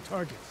into my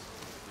targets.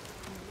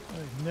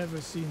 I've never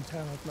seen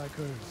talent like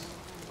hers.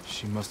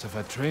 She must have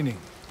had training.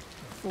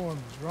 Her form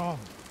was wrong.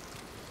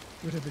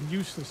 Would have been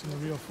useless in a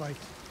real fight.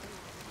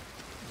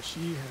 But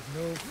she had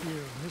no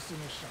fear of missing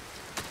a shot.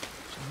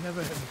 She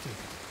never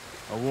hesitated.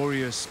 A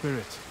warrior's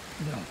spirit.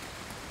 No.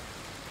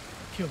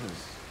 A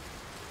killer's.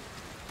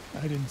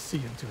 I didn't see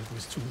until it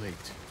was too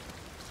late.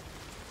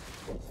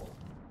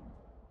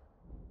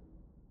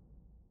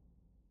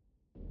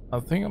 I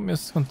think I'm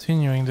just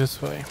continuing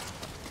this way.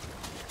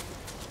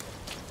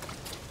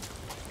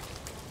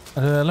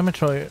 Let me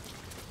try it.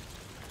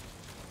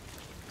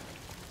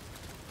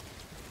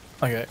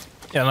 Okay.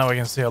 Yeah, now I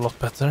can see a lot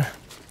better.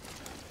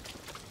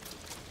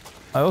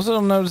 I also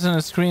don't notice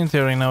any screen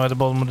tearing now at the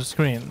bottom of the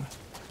screen.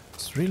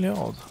 It's really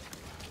odd.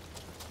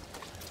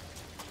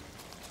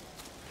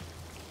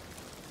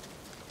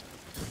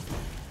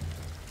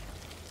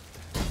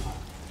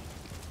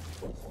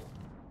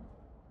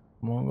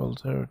 Mongol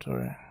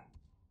territory.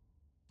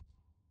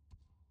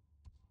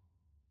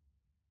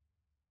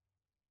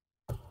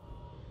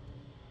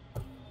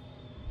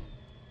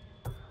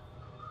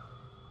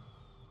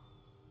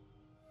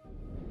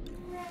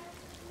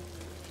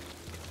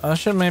 I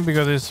should maybe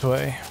go this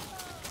way.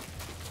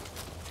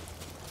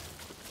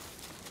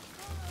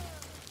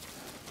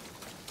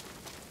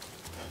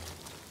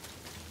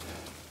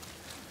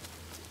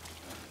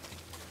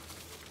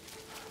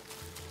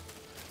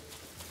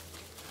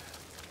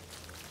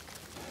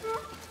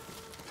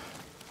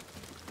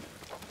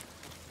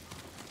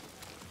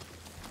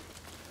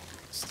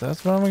 Is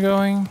that where I'm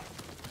going?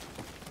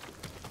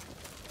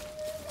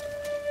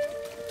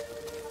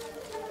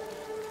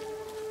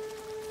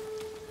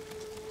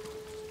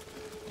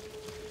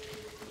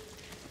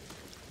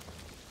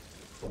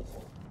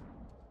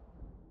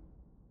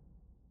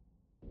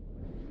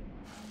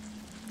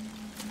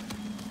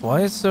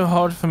 Why is it so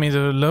hard for me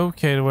to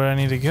locate where I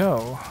need to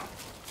go?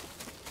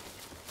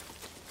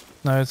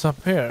 No, it's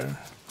up here.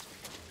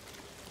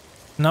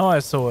 Now I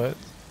saw it.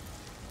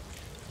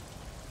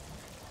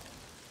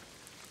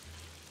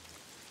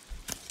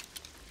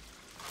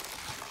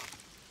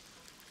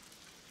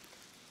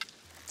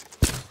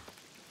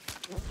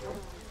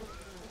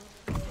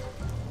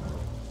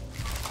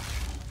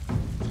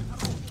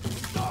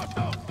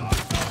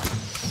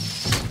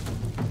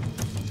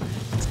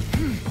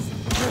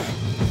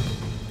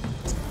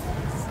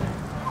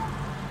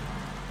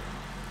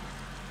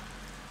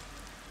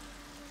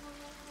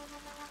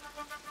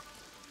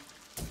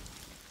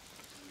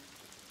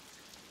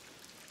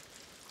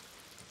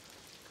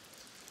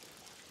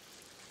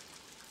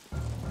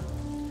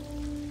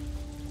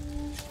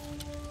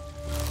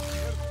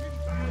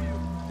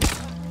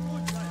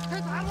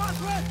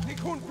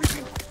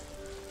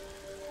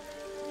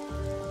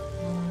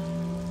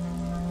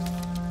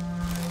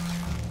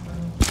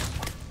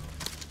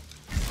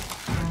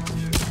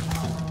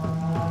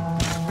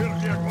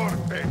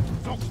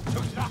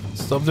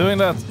 Stop doing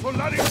that.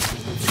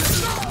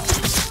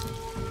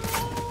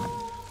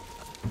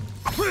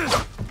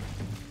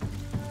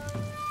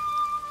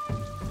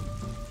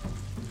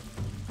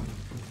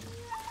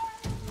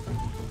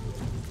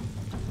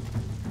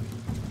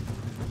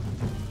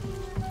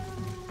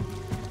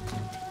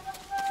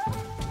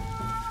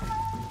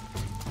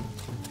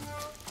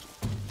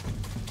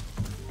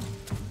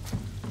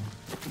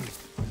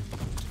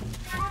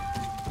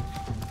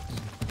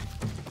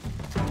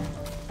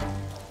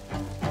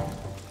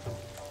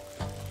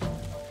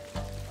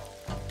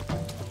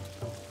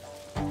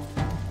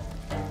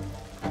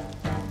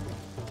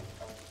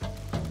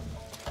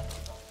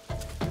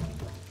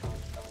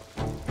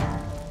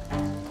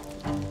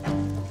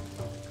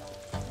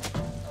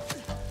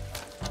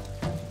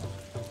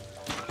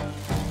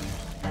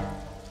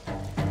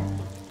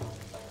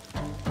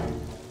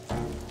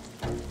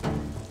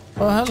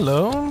 Oh,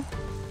 hello.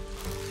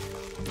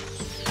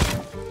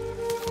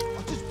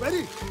 What is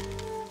ready?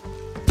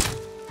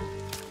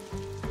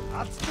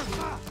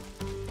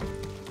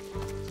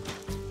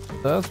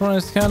 That one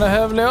is kind of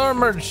heavily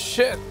armored.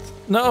 Shit.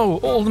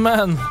 No, old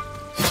man.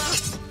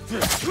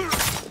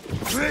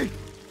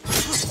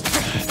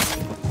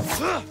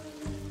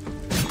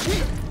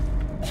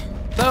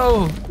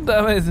 No,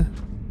 damn it.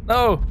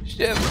 No,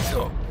 shit.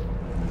 Oh.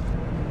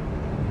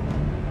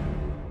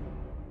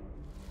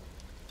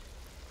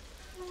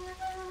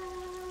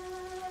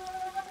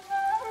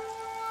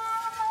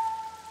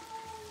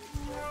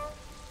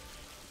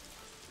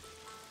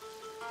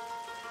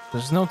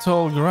 There's no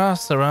tall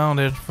grass around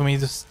it for me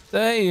to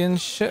stay in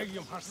shit.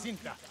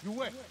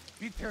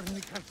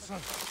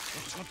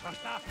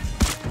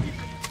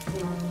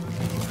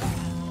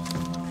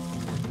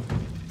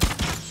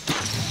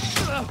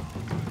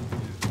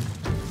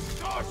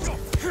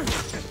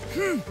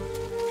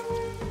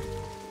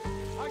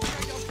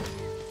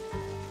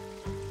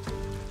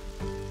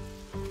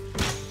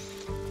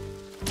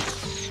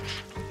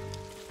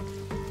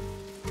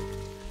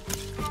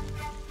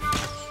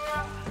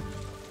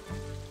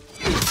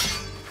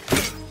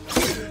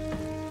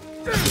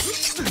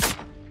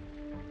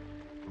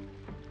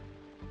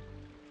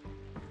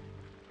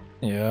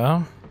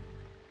 Yeah.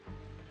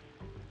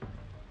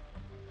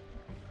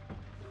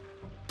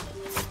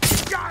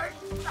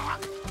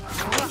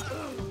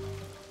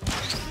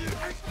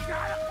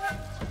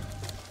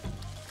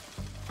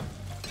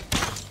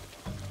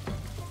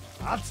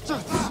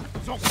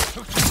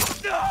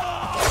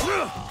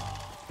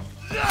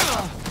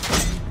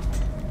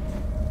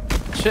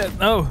 Shit,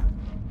 no.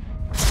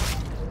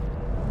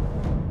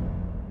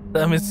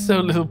 Damn, it's so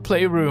little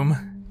playroom.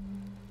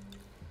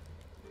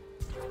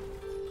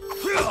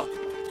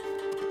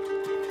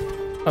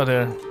 Oh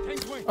there.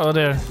 Oh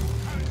there.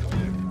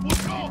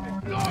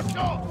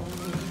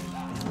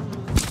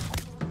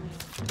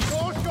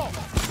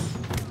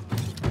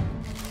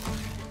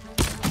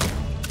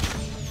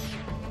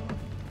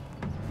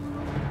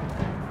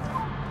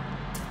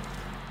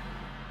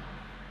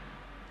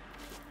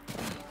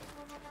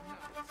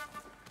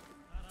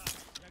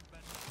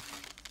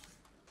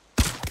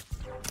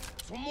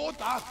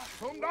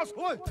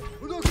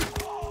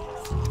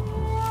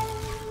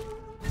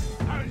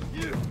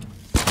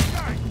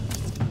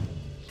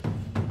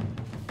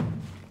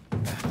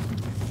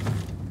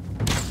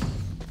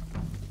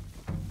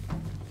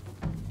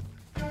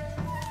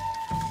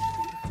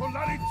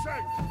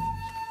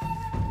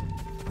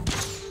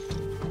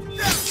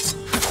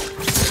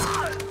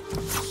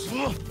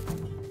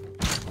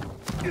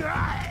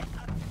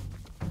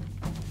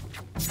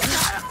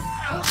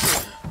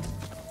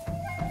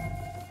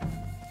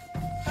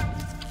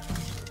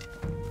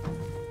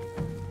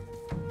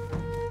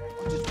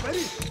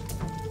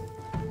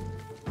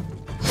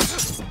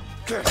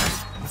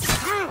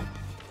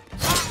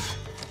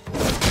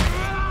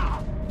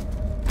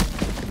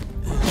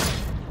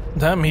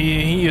 Damn,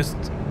 he just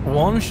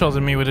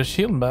one-shotted me with a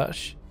shield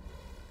bash.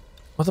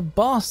 What a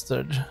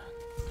bastard.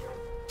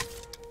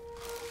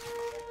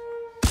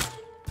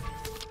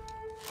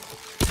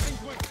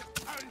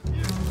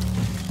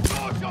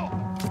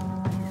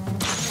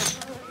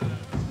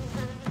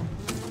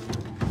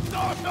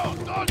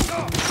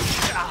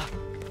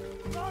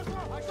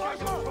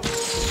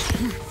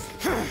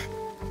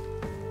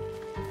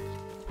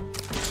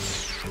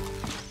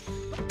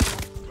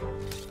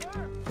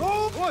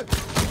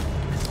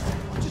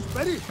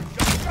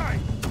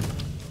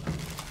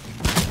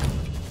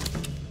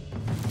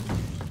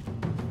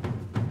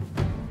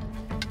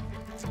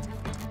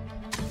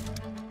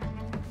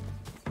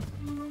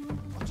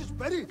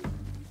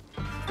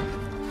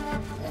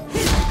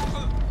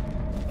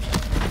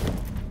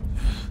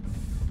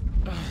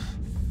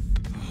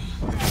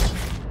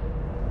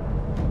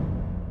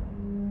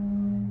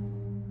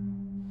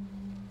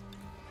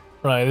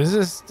 Right, this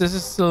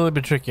is a little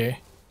bit tricky.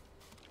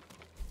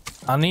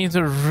 I need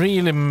to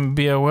really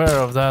be aware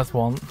of that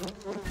one.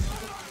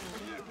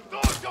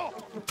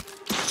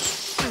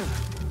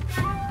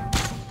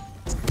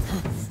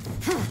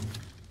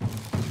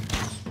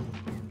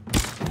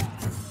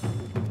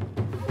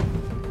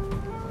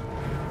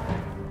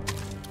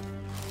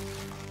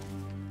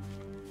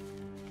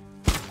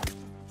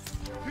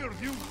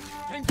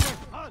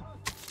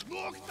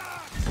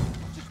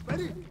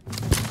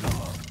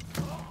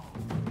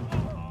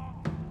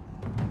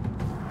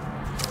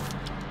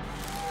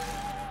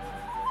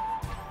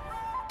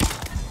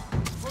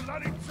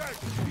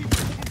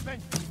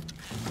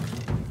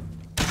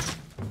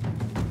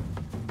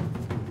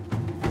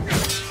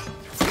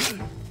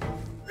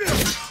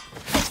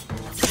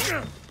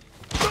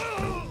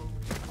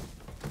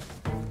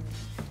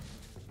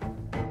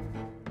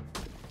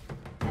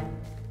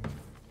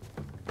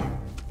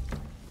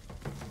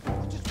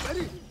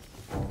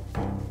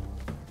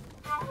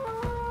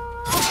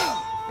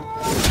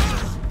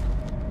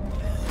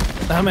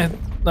 Damn it,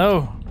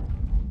 no.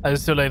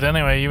 It's too late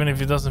anyway, even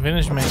if it doesn't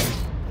finish me.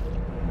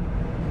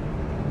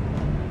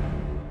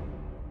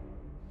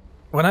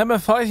 When I've been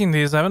fighting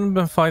these, I haven't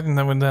been fighting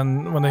them when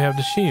they have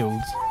the shield.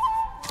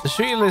 The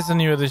shield is a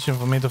new addition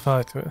for me to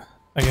fight with,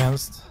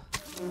 against.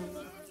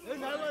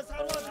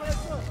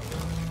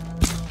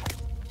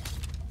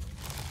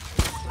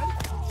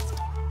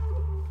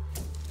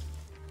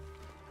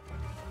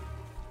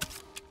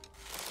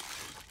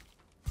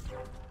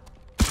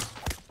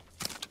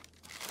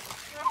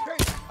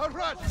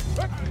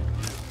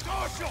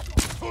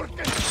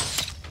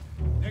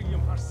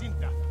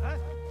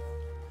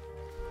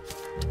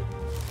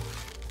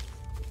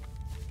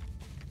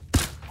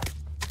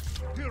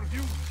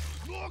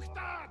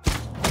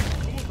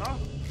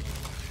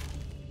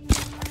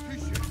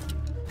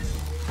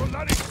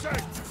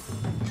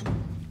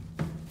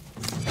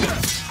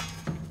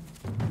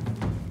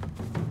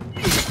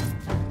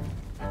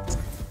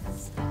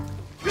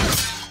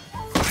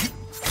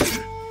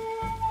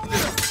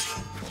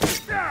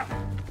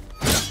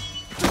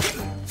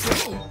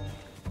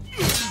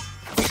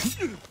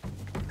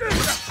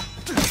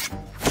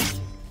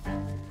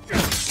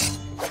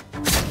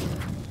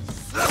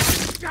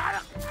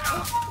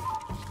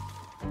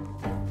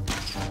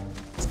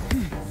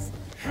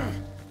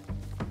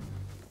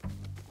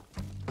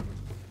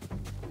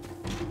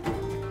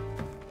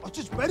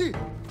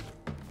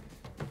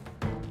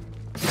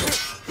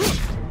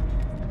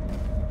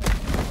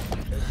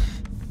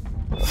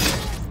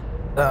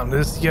 Damn,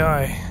 this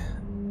guy.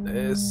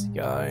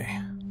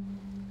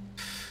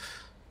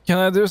 Can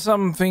I do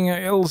something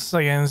else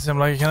against him?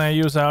 Like, can I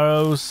use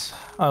arrows?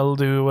 I'll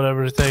do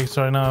whatever it takes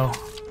right now.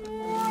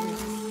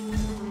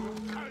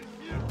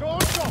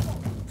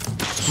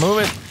 Move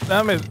it!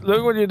 Damn it!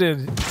 Look what you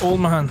did, old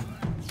man.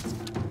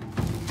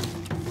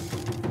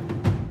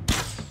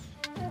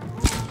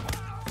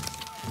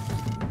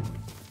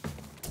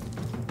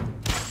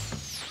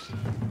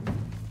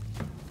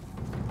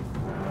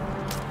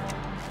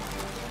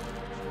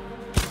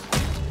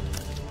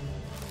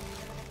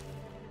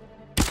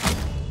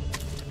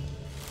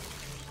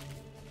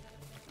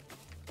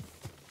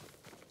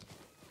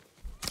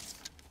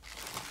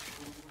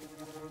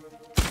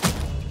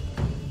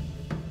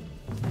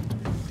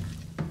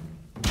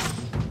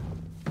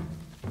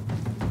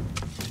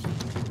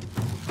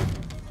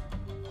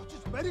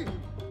 Ready?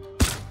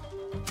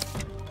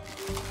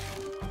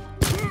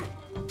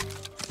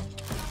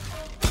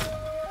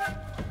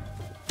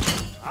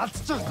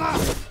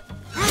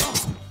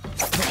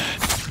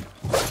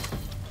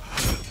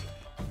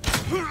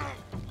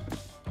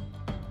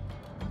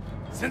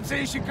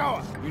 Sensei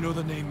Ishikawa! You know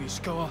the name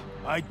Ishikawa?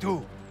 I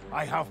do.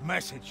 I have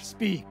message.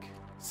 Speak.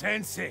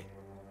 Sensei,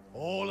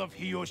 all of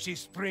Hiyoshi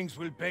Springs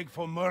will beg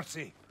for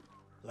mercy,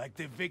 like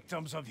the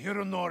victims of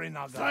Hironori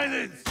Naga.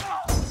 Silence!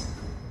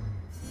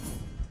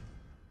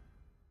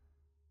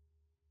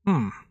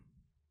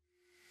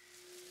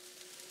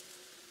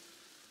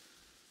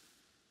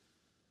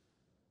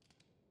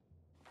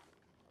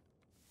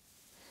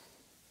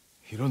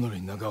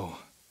 Hironori Nagao.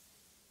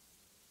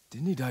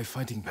 Didn't he die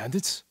fighting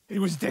bandits? It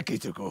was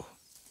decades ago.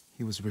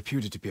 He was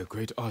reputed to be a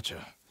great archer.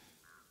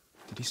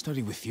 Did he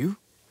study with you?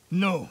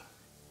 No.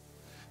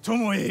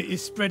 Tomoe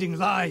is spreading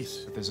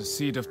lies. But there's a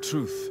seed of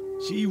truth.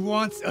 She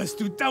wants us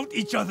to doubt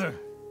each other.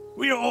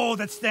 We are all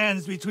that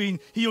stands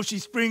between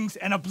Hiyoshi Springs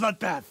and a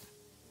bloodbath.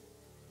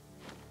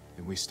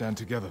 Then we stand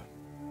together.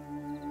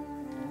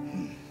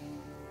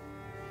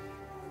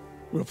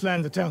 We'll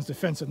plan the town's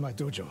defense at my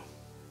dojo.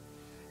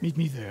 Meet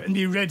me there and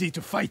be ready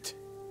to fight.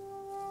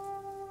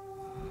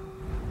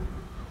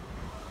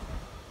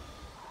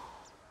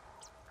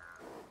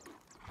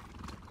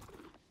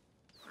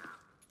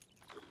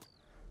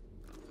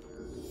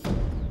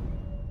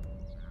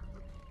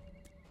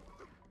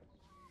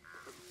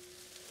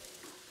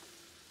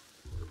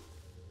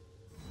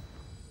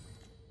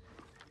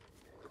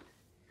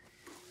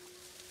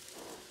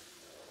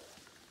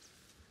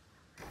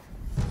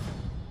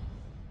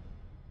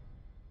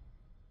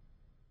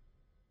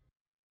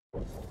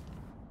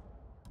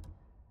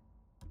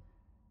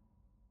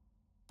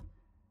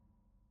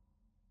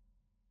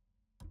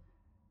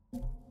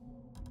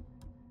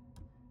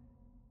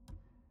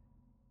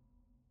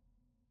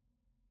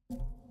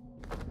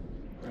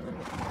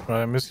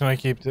 Right, I'm just gonna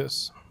keep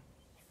this.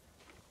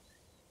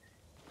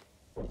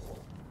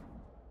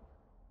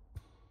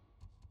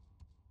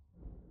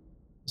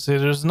 See,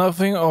 there's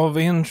nothing of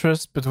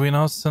interest between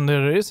us, and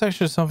there is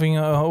actually something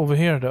over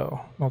here,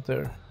 though. Not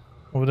there.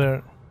 Over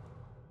there.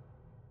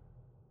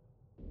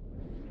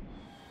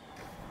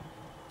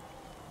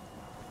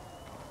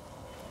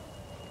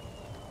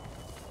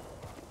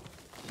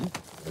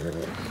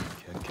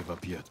 Can't give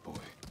up yet, boy.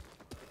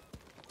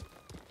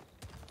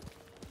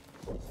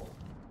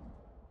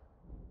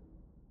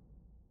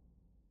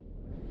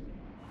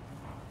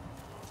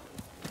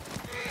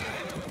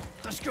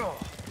 Let's go.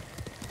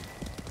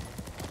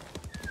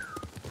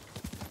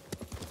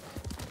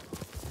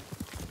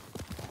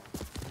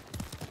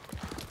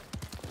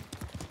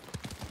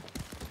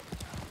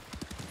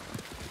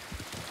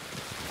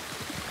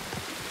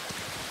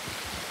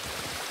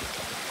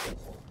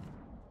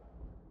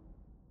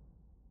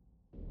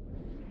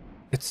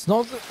 It's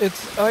not.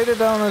 It's either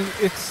down.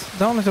 It's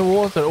down at the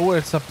water, or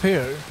it's up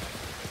here.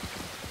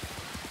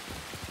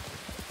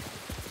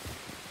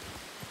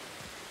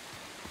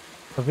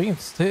 I think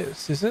it's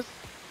this. Is it?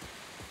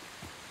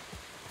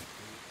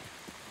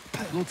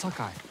 Lord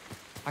Sakai,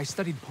 I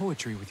studied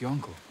poetry with your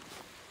uncle.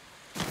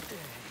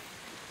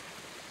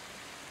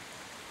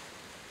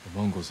 The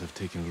Mongols have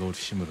taken Lord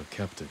Shimura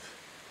captive.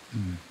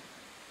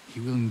 He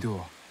will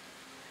endure.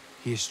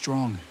 He is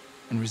strong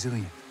and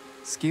resilient,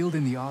 skilled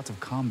in the art of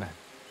combat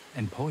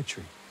and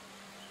poetry.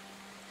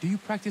 Do you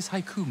practice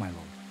haiku, my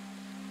lord?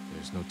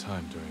 There's no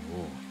time during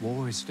war.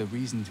 War is the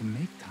reason to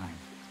make time.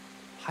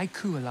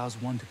 Haiku allows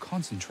one to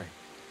concentrate,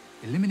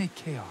 eliminate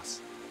chaos.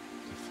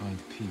 To find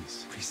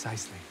peace.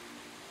 Precisely.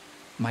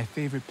 My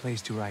favorite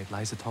place to write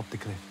lies atop the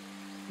cliff.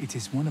 It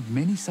is one of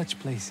many such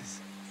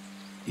places.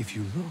 If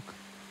you look,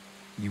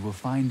 you will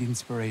find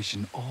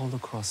inspiration all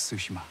across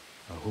Tsushima.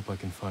 I hope I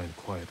can find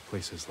quiet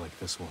places like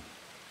this one,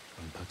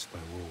 untouched by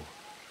war.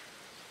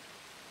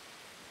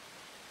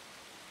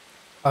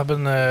 I've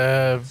been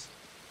They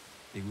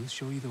will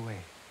show you the way.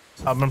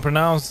 I've been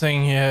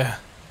pronouncing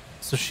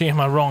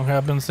Tsushima wrong.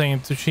 I've been saying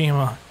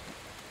Tsushima.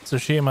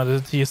 Tsushima, the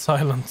T is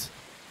silent.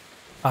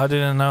 I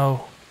didn't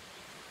know.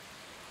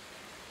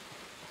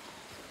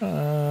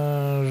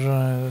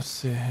 Right, let's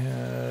see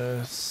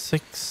here.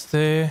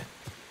 60.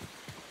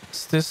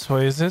 It's this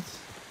way, is it?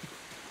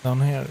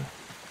 Down here.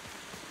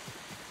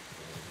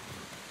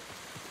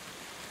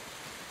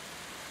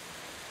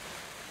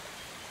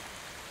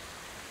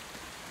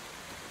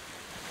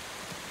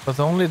 But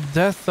only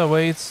death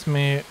awaits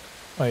me.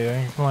 Wait, I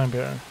can climb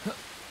here.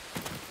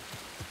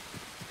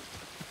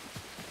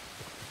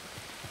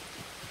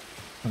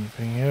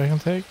 Anything here I can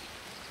take?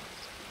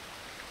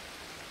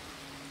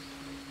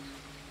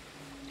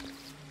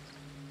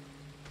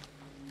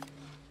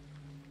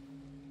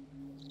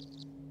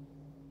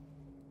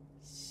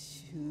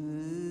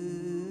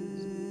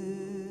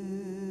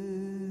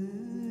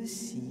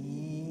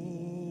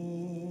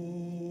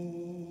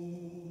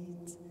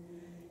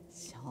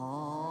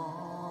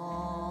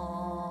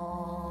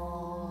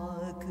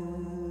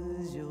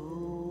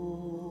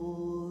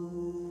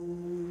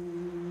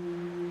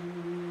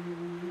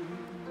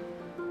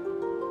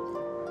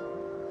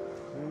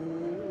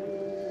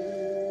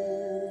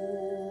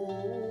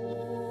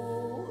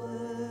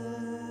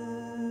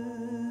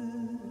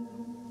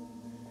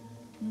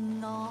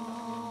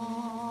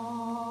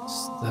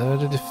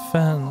 The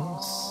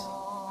defense.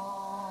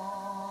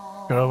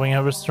 Growing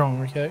ever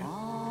stronger, okay?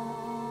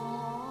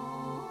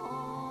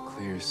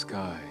 Clear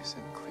skies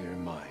and clear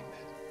mind.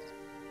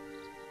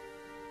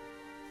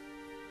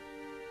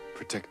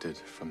 Protected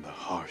from the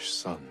harsh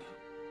sun.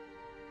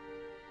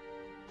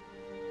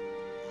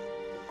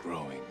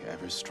 Growing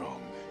ever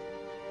strong.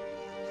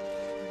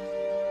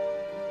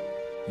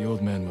 The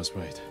old man was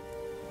right.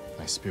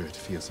 My spirit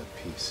feels at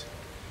peace.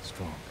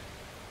 Strong.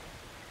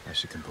 I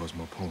should compose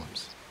more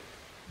poems.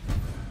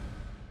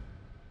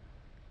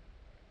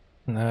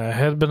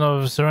 Headband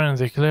of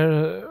Serenity,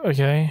 clear.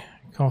 Okay,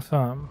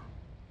 confirm.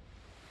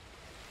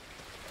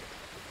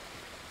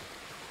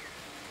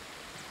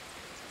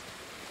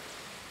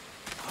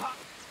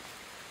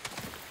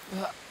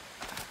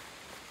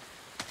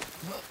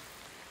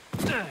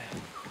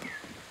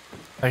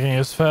 I can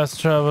use fast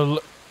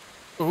travel.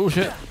 Oh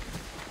shit. Some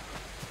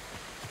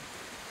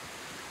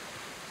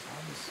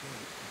say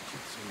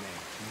Kitsune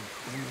killed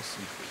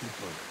innocent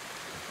people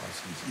because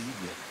he's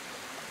evil.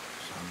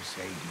 Some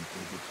say he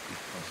did it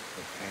because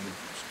the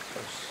Penguin's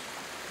curse.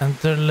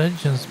 Enter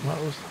Legends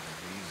mode.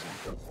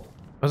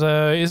 But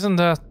isn't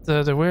that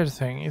the weird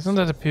thing? Isn't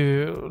that a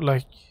pure,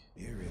 like...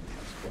 Here it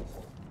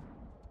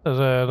is.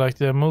 like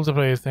the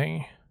multiplayer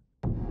thing?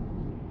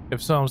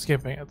 If so, I'm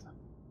skipping it.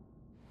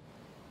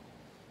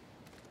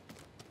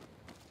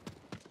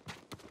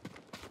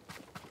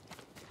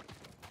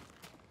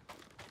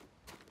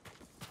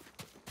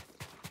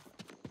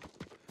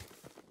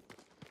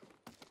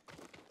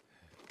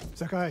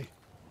 Sakai.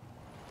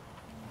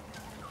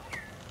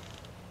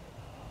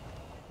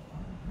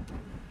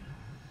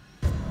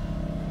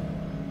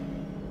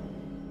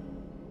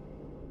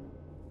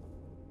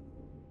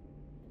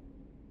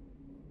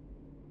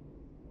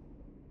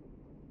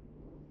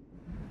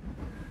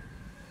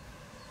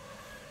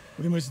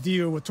 We must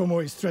deal with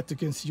Tomoe's threat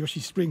against Yoshi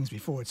Springs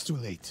before it's too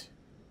late.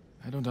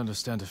 I don't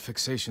understand the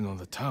fixation on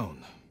the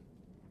town.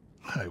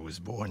 I was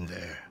born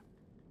there.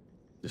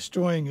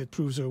 Destroying it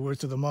proves our worth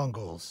to the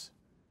Mongols.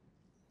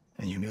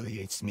 And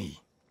humiliates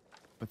me.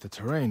 But the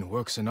terrain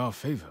works in our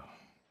favor.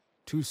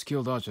 2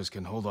 skilled archers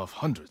can hold off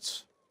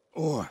hundreds.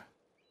 Or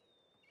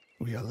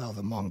we allow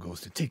the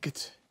Mongols to take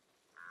it.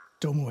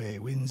 Tomoe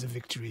wins a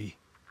victory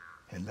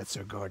and lets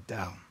her guard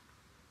down.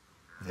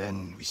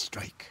 Then we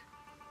strike.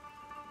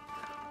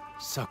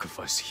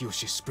 Sacrifice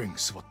Hiyoshi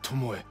Springs for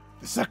Tomoe.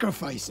 The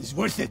sacrifice is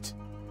worth it.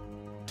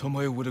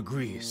 Tomoe would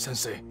agree,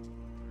 Sensei.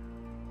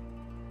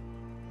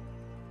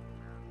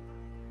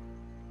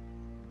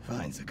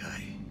 Fine,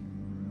 Sakai.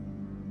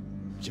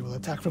 She will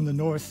attack from the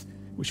north.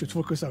 We should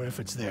focus our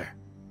efforts there.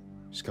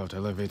 Scout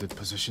elevated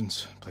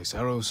positions, place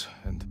arrows,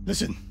 and...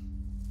 Listen.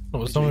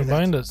 What's someone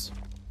behind us?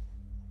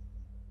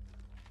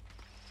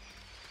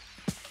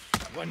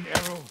 One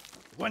arrow,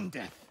 one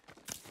death.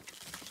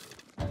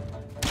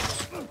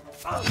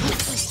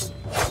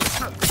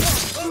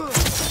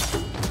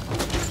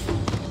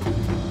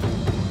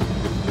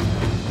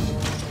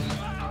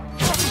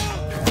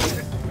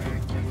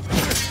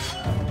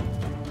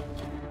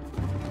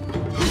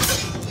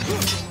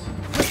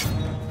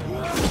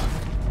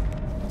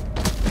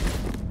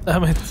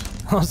 Damn it.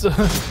 Also,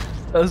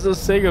 that's a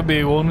Sega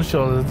being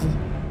one-shotted.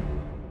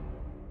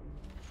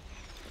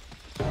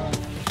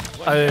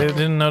 I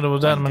didn't know there were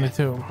that many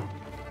too.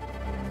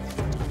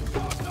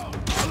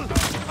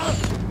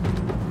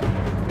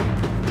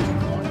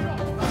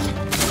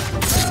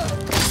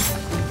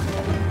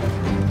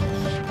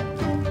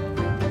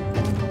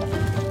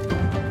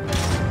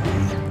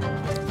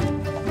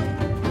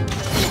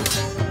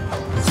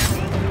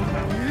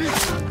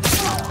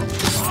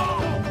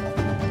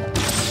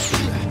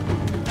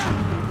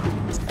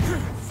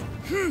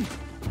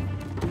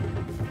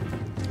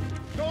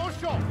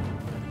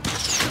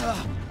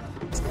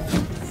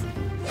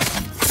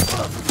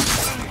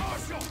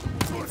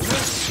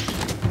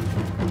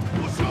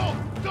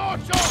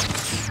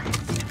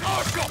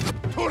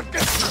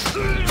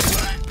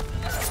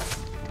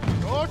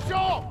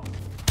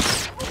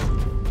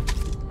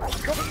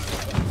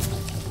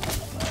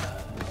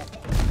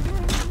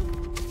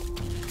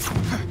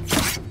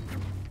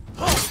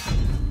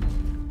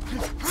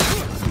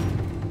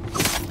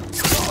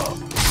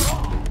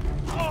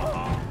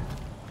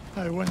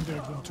 I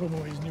wondered when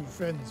Tomoe's new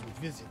friends would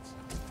visit.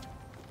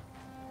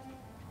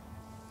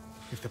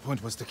 If the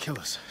point was to kill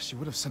us, she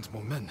would have sent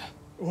more men.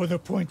 Or the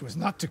point was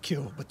not to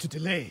kill, but to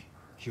delay.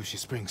 Hiyoshi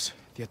Springs.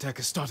 The attack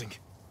is starting.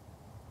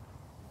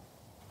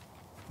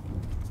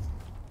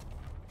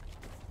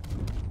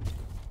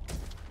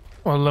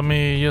 Well, let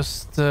me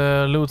just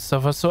loot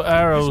stuff. I saw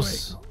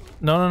arrows.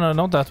 No,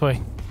 not that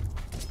way.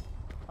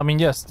 I mean,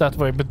 yes, that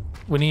way, but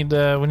we need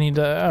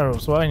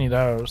arrows. So I need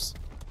arrows.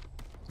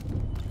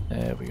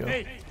 There we go.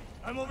 Hey,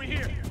 I'm over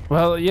here.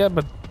 Well, yeah,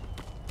 but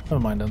never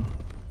mind then.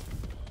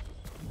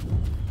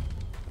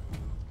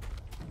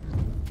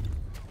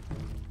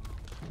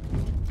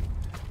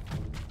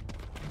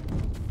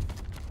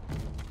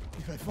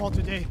 If I fall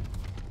today,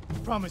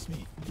 promise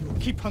me you will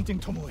keep hunting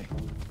Tomoe.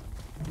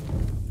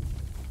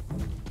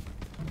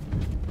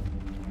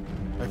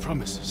 I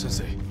promise,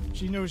 Sensei.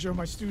 She knows you're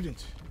my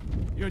student.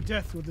 Your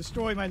death will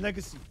destroy my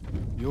legacy.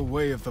 Your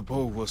way of the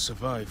bow will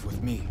survive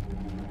with me.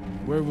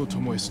 Where will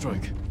Tomoe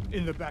strike?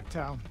 In the back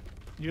town,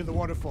 near the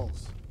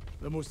waterfalls.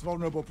 The most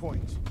vulnerable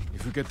point.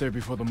 If we get there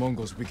before the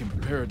Mongols, we can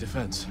prepare a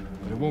defense.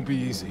 But it won't be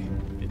easy.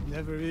 It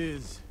never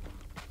is.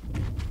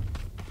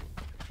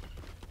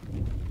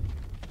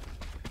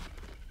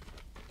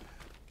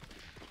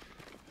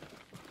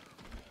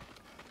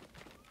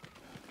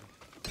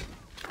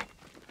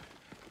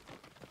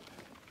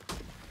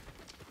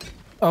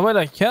 Oh wait,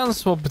 I can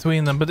swap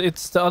between them, but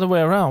it's the other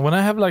way around. When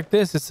I have like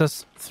this, it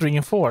says 3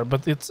 and 4,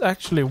 but it's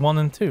actually 1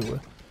 and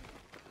 2.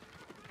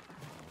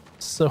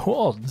 So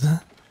odd.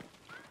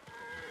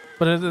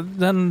 But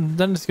then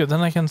it's good.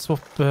 Then I can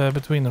swap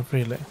between them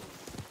freely.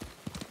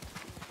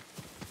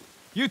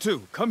 You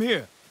two, come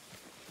here.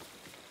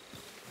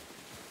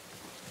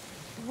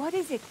 What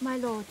is it, my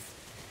lords?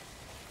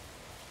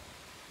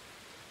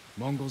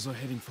 Mongols are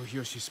heading for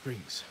Hiyoshi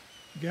Springs.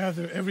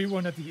 Gather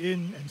everyone at the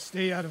inn and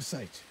stay out of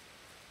sight.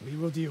 We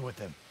will deal with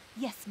them.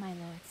 Yes, my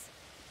lords.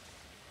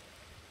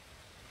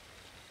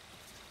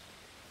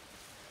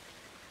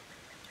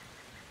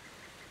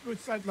 Good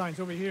sight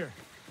lines over here.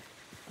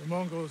 The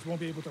Mongols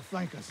won't be able to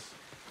flank us.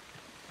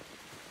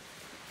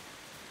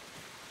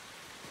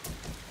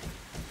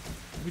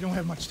 We don't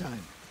have much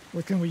time.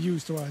 What can we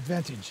use to our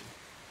advantage?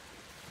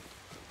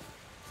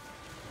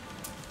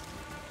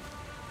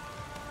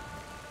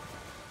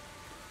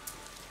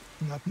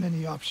 Not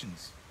many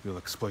options. We'll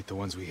exploit the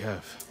ones we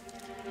have.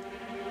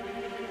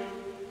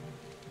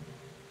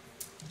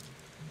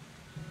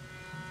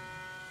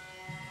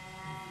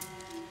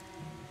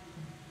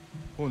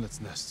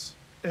 Hornets' nests.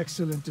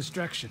 Excellent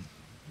distraction.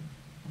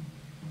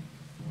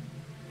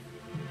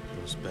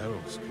 Those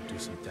barrels could do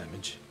some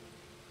damage.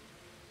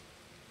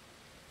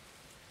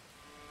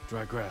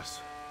 Dry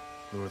grass.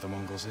 Lure the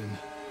Mongols in.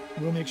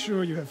 We'll make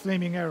sure you have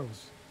flaming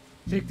arrows.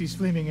 Take these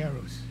flaming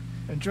arrows,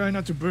 and try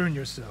not to burn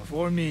yourself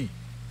or me.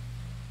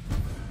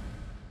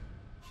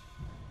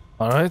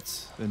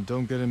 Alright. Then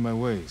don't get in my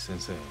way,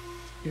 Sensei.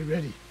 Get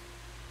ready.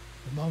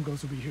 The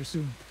Mongols will be here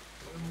soon.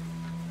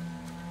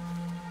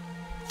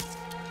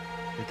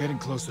 They're getting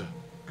closer.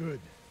 Good.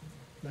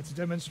 Let's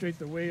demonstrate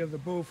the way of the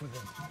bow for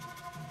them.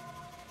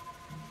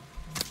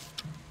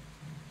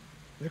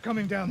 They're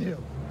coming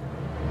downhill.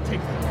 Take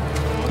them.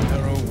 One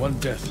arrow, one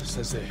death,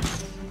 Sensei.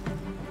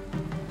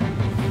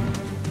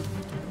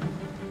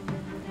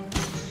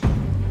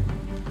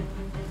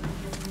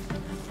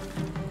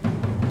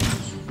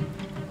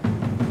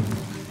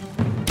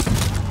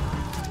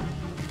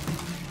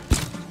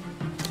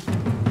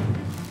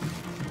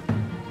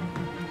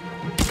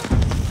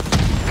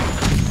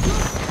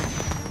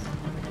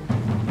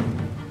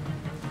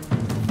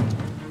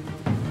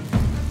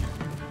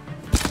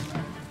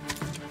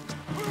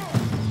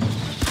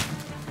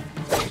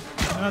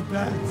 Not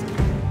bad.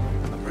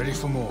 I'm ready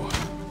for more.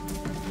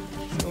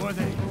 So are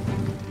they.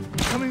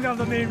 Coming down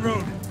the main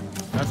road.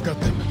 I've got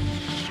them.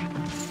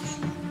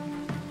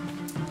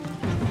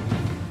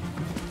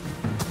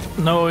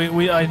 No,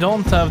 I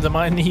don't have them.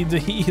 I need the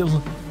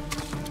heal.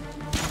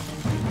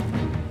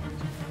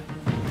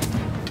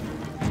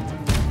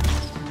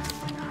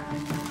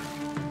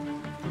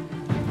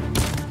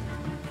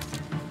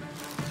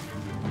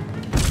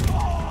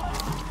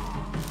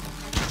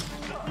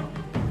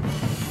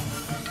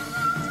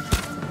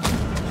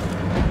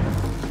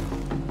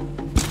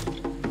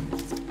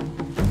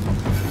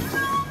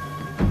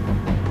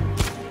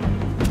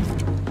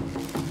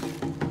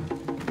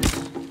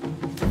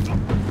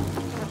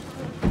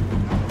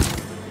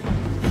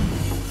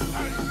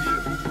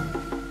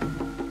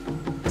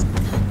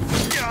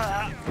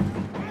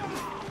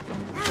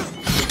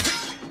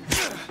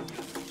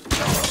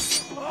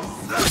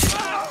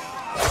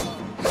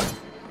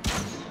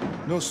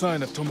 No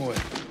sign of Tomoe.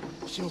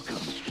 She'll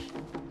come.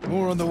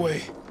 More on the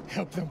way.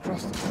 Help them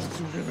cross the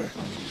Tsu River.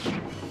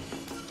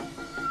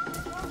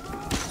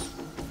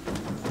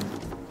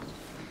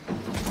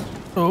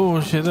 Oh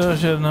shit, oh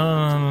shit.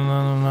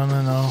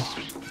 No.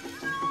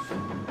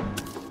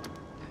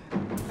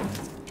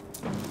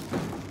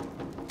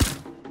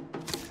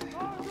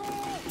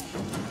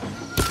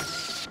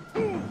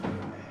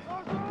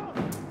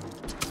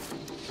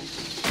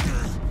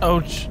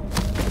 Ouch.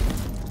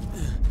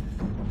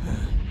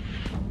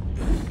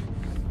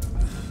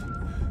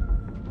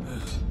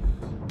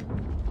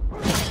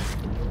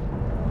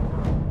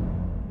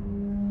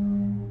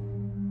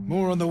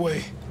 More on the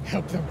way.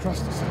 Help them cross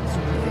the Tsu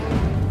River.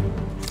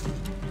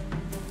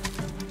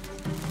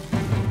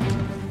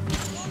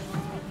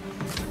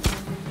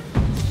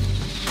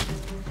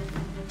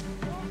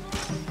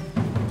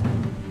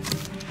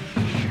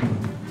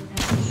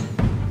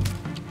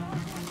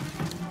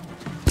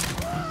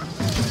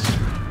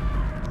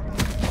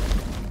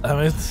 Damn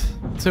it.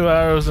 2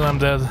 arrows and I'm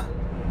dead.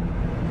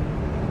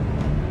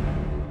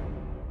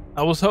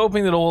 I was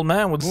hoping that old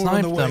man would More on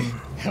snipe the way.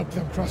 them. Help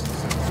them cross the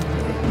Tsu River.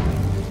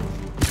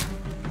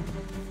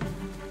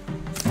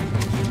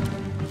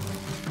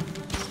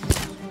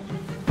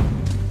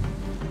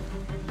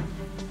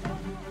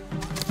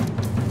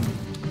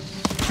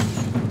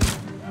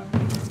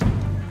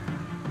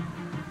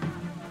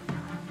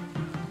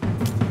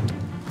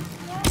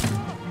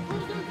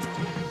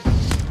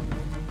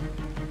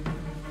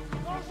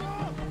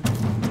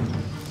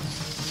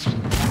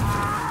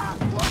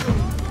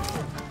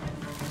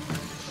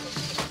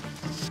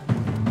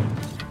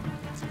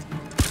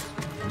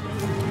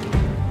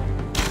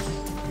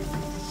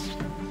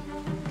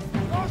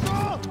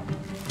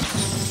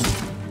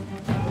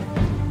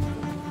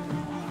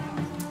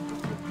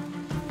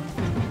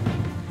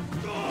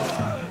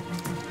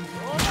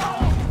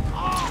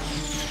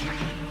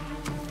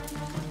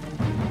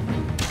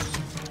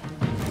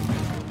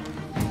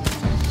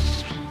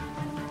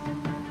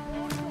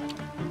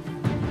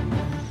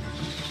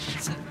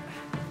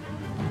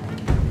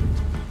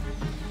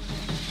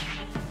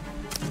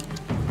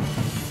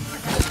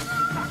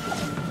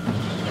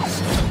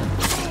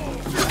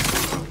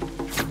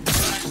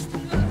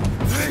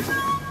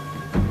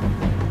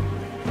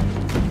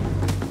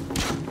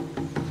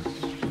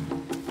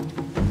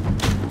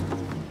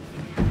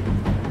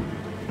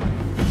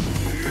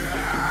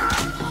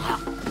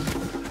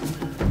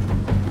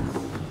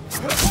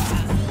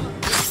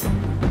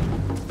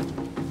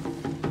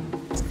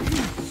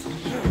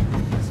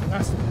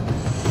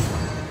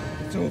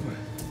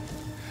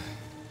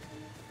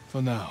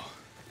 for now.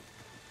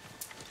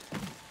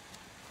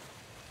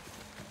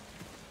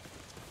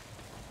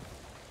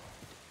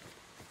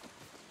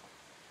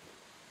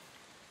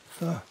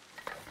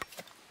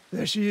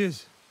 There she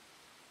is,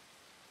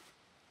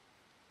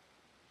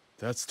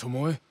 That's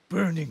Tomoe?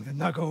 burning the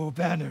Nagao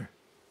banner.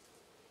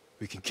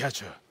 We can catch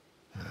her.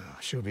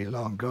 She'll be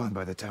long gone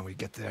by the time we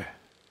get there.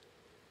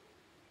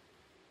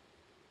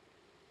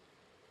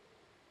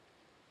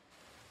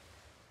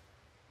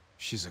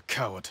 She's a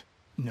coward.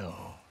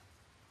 No.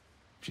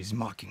 She's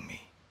mocking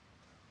me.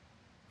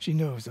 She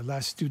knows the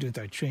last student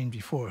I trained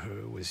before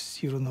her was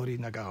Hironori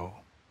Nagao.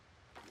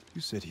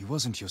 You said he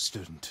wasn't your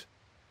student.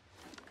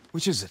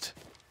 Which is it?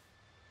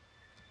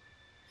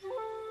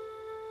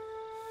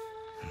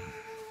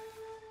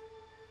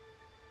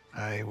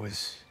 I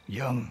was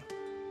young,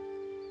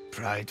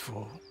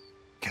 prideful,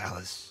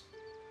 callous.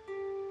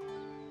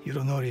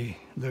 Hironori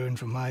learned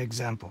from my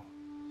example.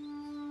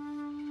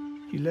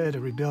 He led a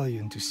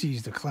rebellion to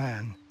seize the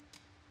clan,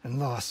 and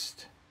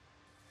lost,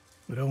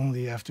 but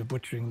only after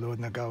butchering Lord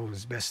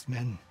Nagao's best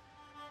men.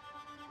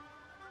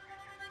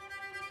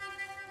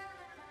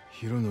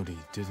 Hironori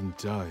didn't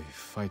die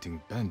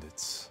fighting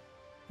bandits.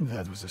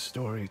 That was a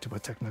story to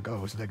protect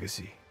Nagao's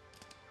legacy.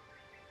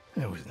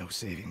 There was no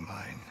saving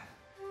mine.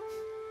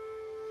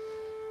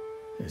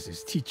 As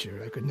his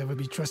teacher, I could never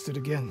be trusted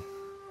again.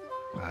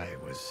 I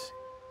was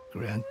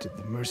granted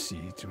the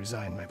mercy to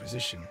resign my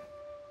position.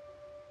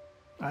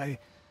 I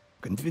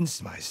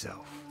convinced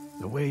myself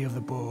the way of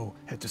the bow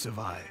had to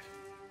survive.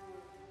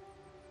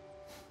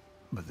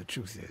 But the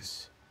truth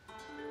is,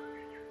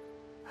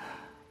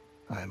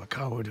 I am a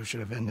coward who should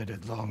have ended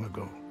it long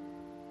ago.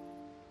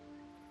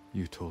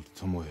 You told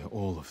Tomoe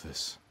all of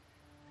this.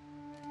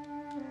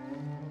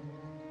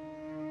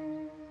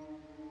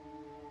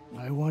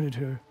 I wanted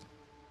her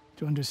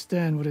to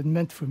understand what it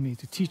meant for me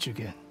to teach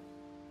again.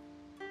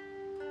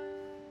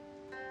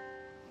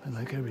 But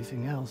like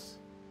everything else,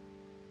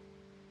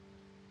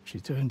 she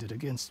turned it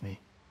against me.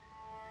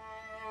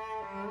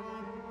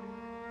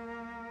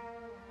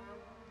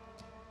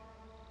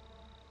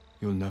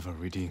 You'll never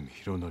redeem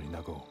Hironori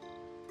Nagao.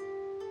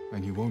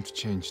 And you won't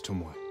change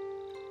Tomoe.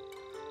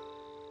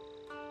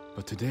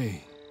 But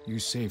today, you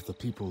saved the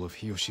people of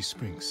Hiyoshi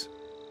Springs.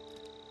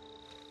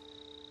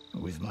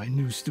 With my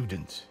new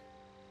student.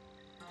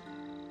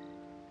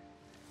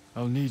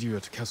 I'll need you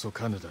at Castle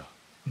Canada.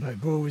 My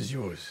bow is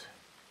yours,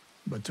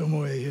 but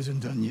Tomoe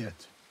isn't done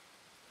yet.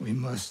 We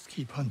must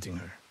keep hunting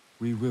her.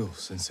 We will,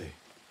 Sensei.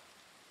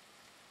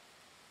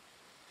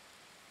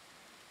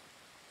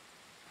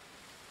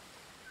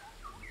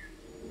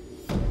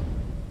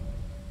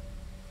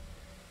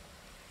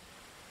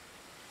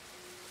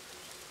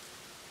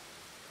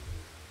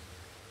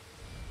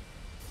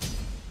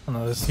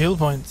 Another skill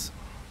point.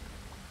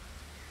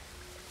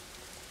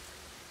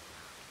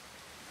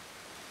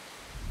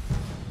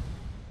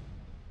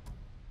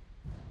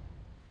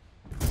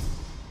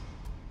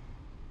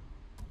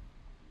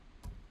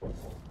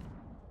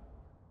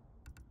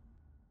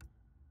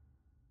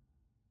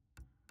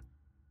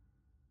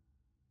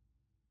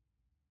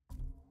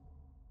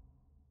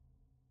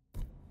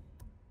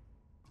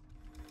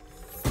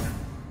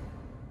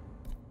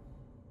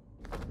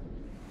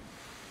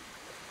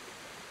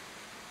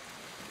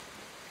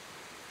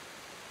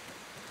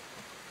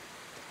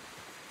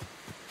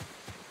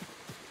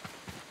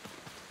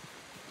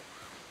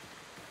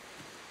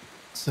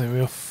 So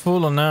we are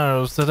full on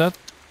arrows. That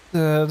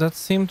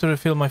seemed to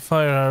refill my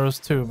fire arrows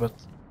too, but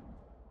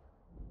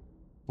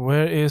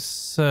where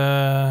is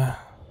are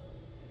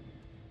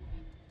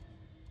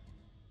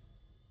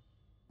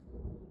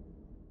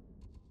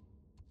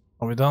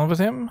we done with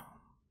him?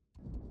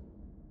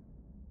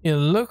 It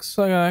looks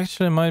like I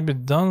actually might be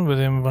done with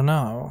him for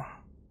now.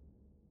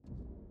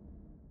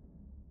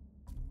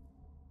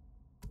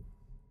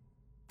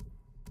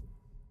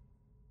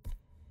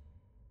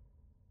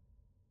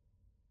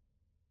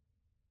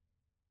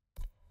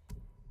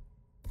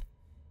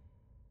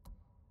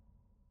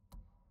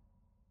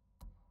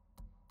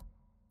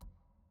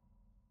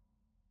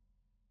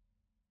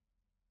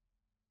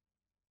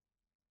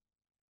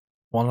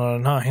 One out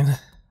of 9.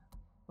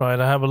 Right,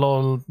 I have a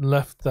lot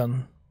left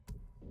then.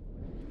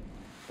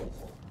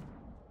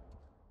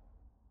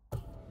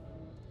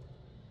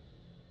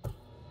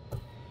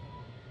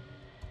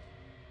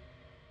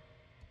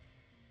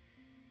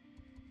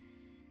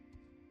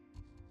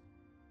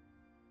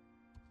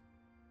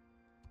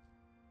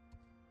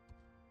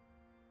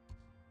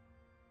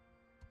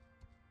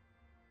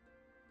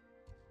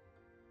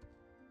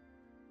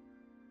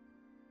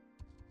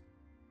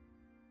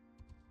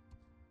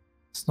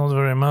 It's not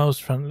very mouse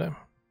friendly.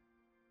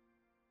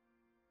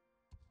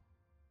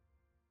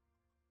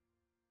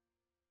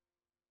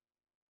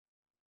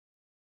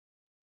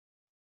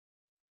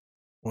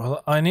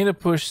 Well, I need to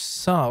push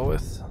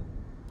south.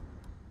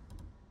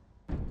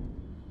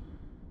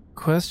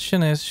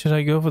 Question is, should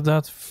I go for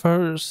that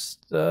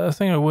first? I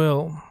think I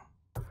will.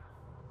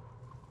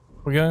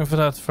 We're going for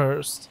that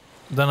first.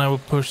 Then I will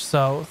push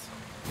south.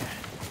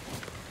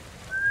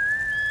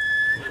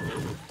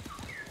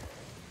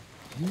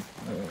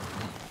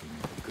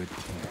 good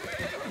team.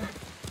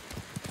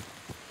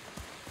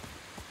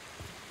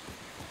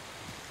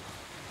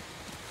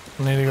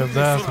 I need to go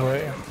that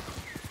way.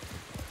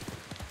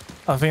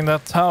 I think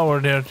that tower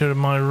there to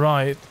my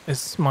right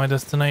is my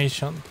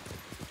destination.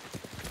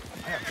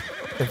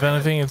 If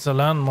anything, it's a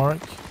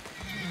landmark.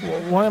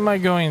 Why am I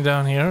going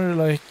down here?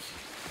 Like,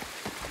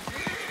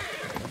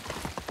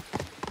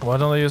 why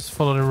don't I just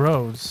follow the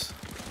roads?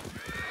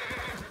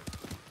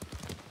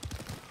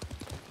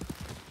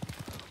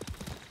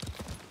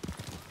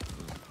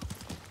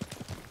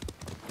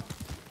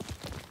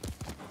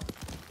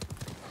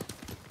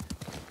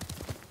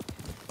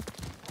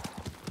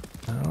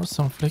 There was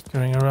some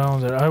flickering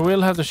around there. I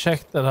will have to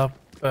check that up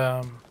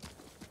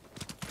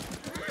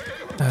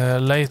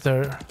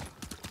later.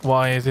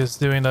 Why it is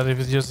doing that if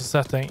it's just a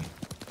setting.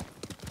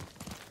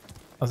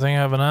 I think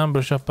I have an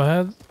ambush up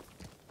ahead.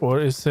 Or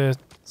is it...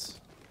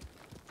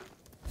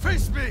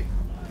 Face me!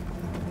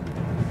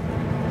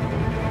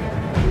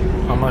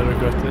 I might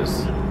regret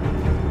this.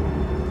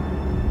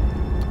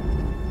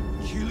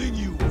 Killing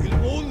you will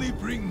only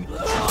bring...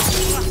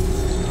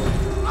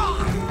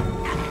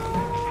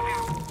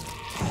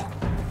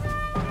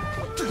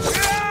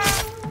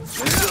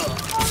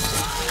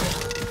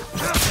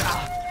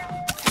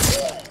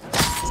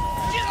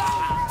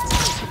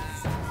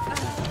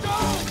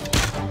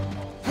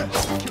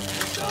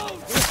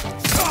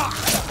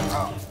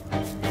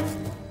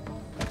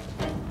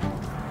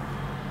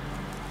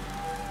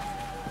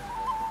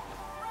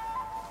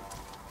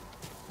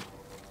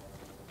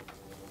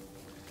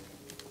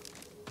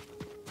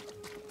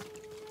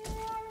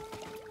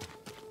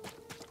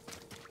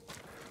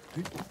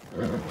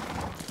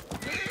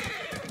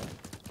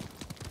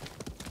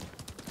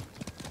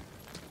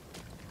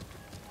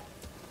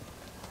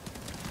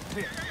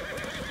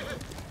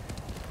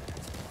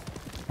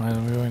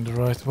 I'm going the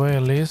right way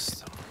at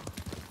least.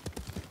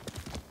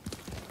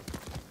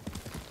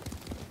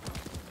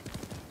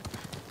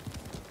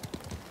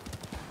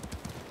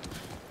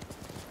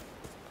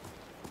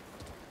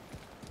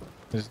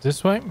 Is it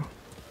this way?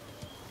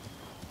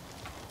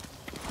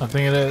 I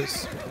think it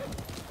is.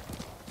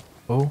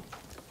 Oh.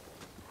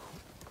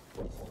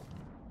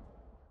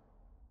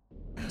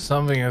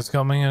 Something is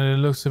coming and it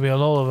looks to be a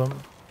lot of them.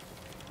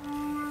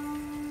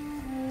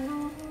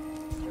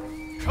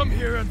 Come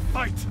here and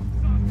fight!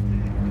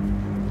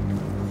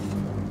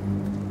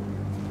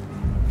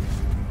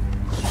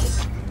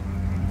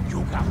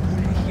 You got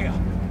here,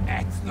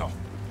 Exno.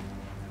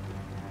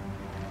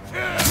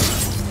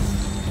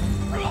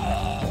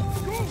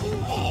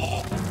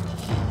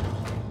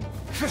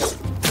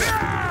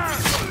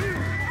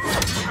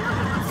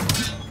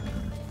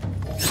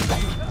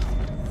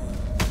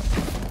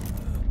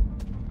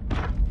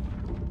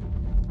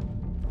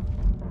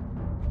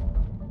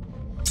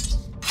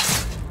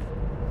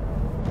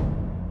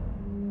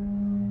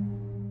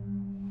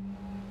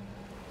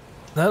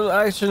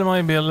 That actually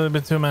might be a little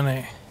bit too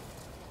many.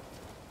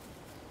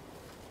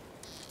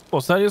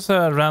 Was that just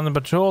a random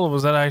patrol, or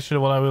was that actually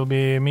what I will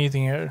be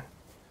meeting here?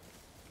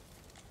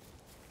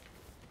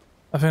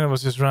 I think it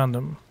was just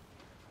random.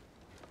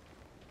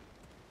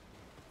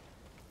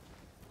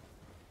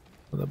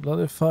 But a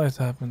bloody fight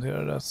happened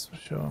here, that's for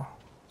sure.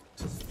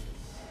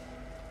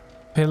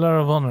 Pillar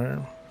of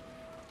Honor.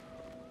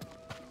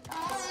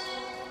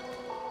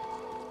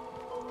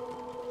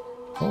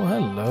 Oh,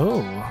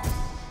 hello.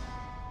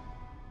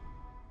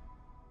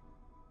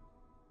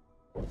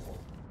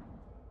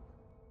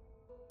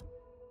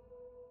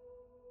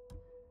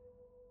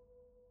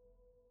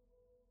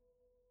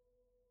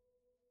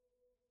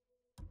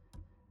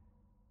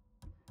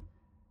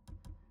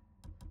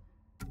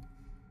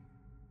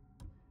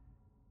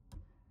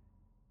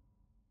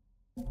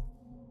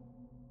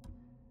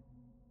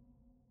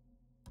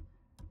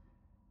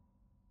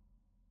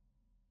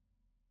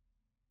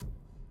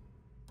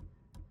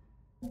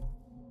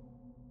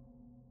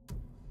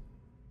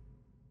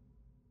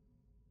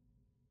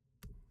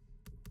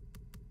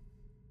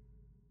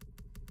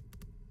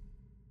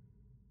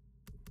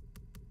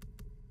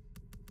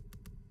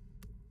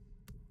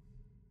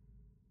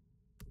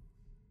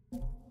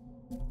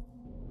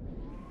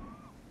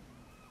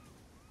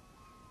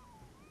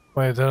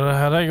 Wait,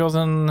 had I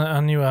gotten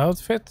a new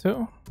outfit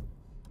too?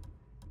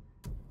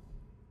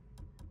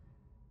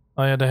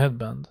 Oh yeah, the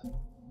headband.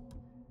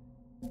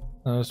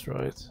 That's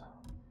right.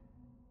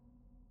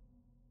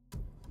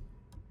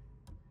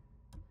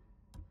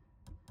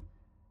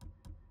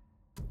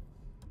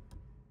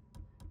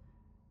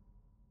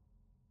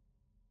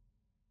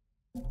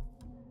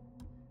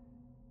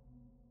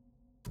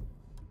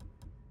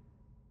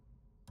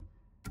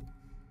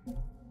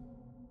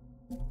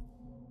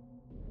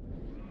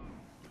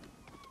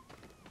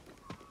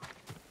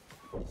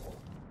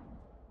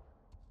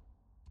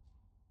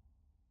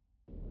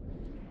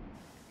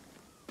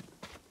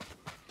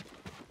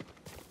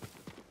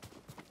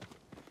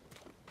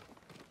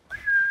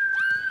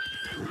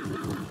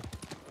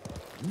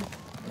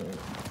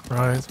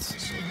 Right.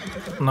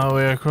 Now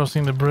we are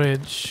crossing the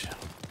bridge.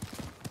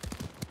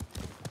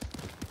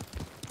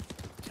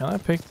 Can I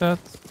pick that?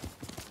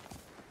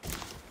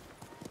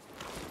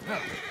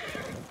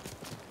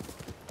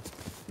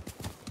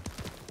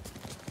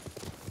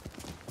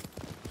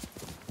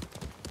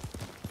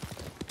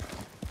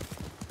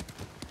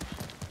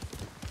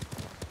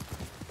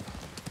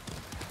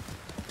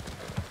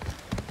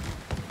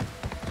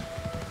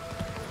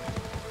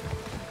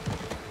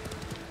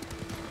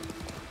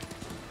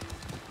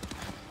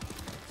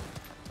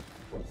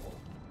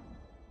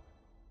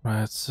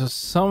 Right, so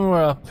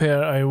somewhere up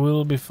here I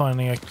will be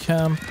finding a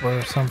camp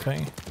or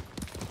something.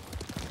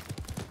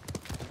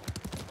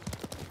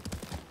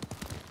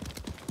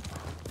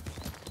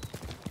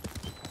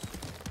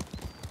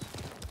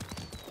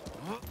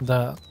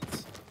 That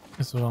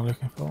is what I'm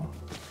looking for.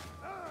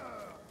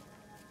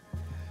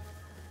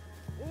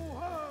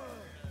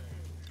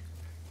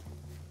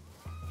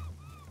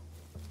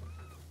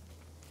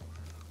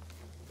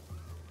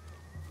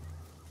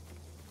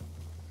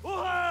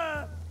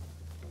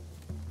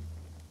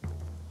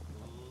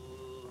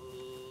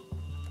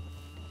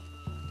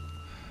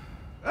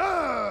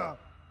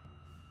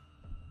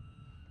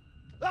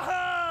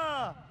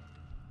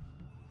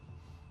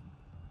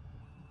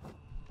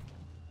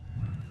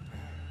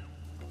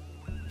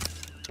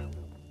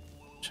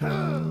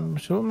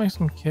 Should we make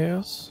some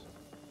chaos?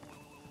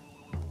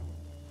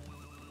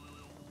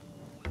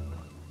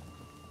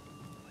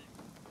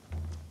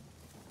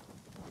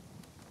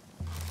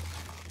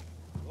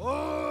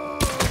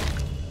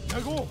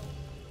 야고!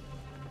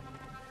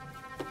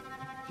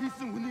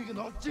 희승 운이긴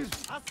없지.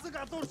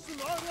 아스가 돌신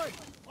어이.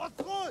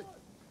 어떡해?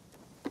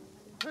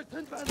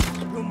 텔텐반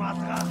요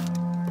마스가.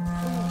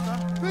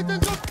 회전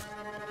좀.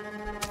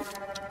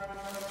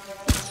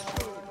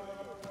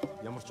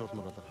 ямар ч урд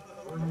мураад.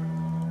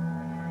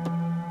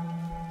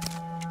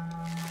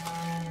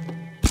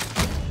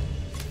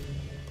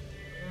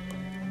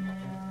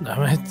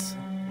 Damn it.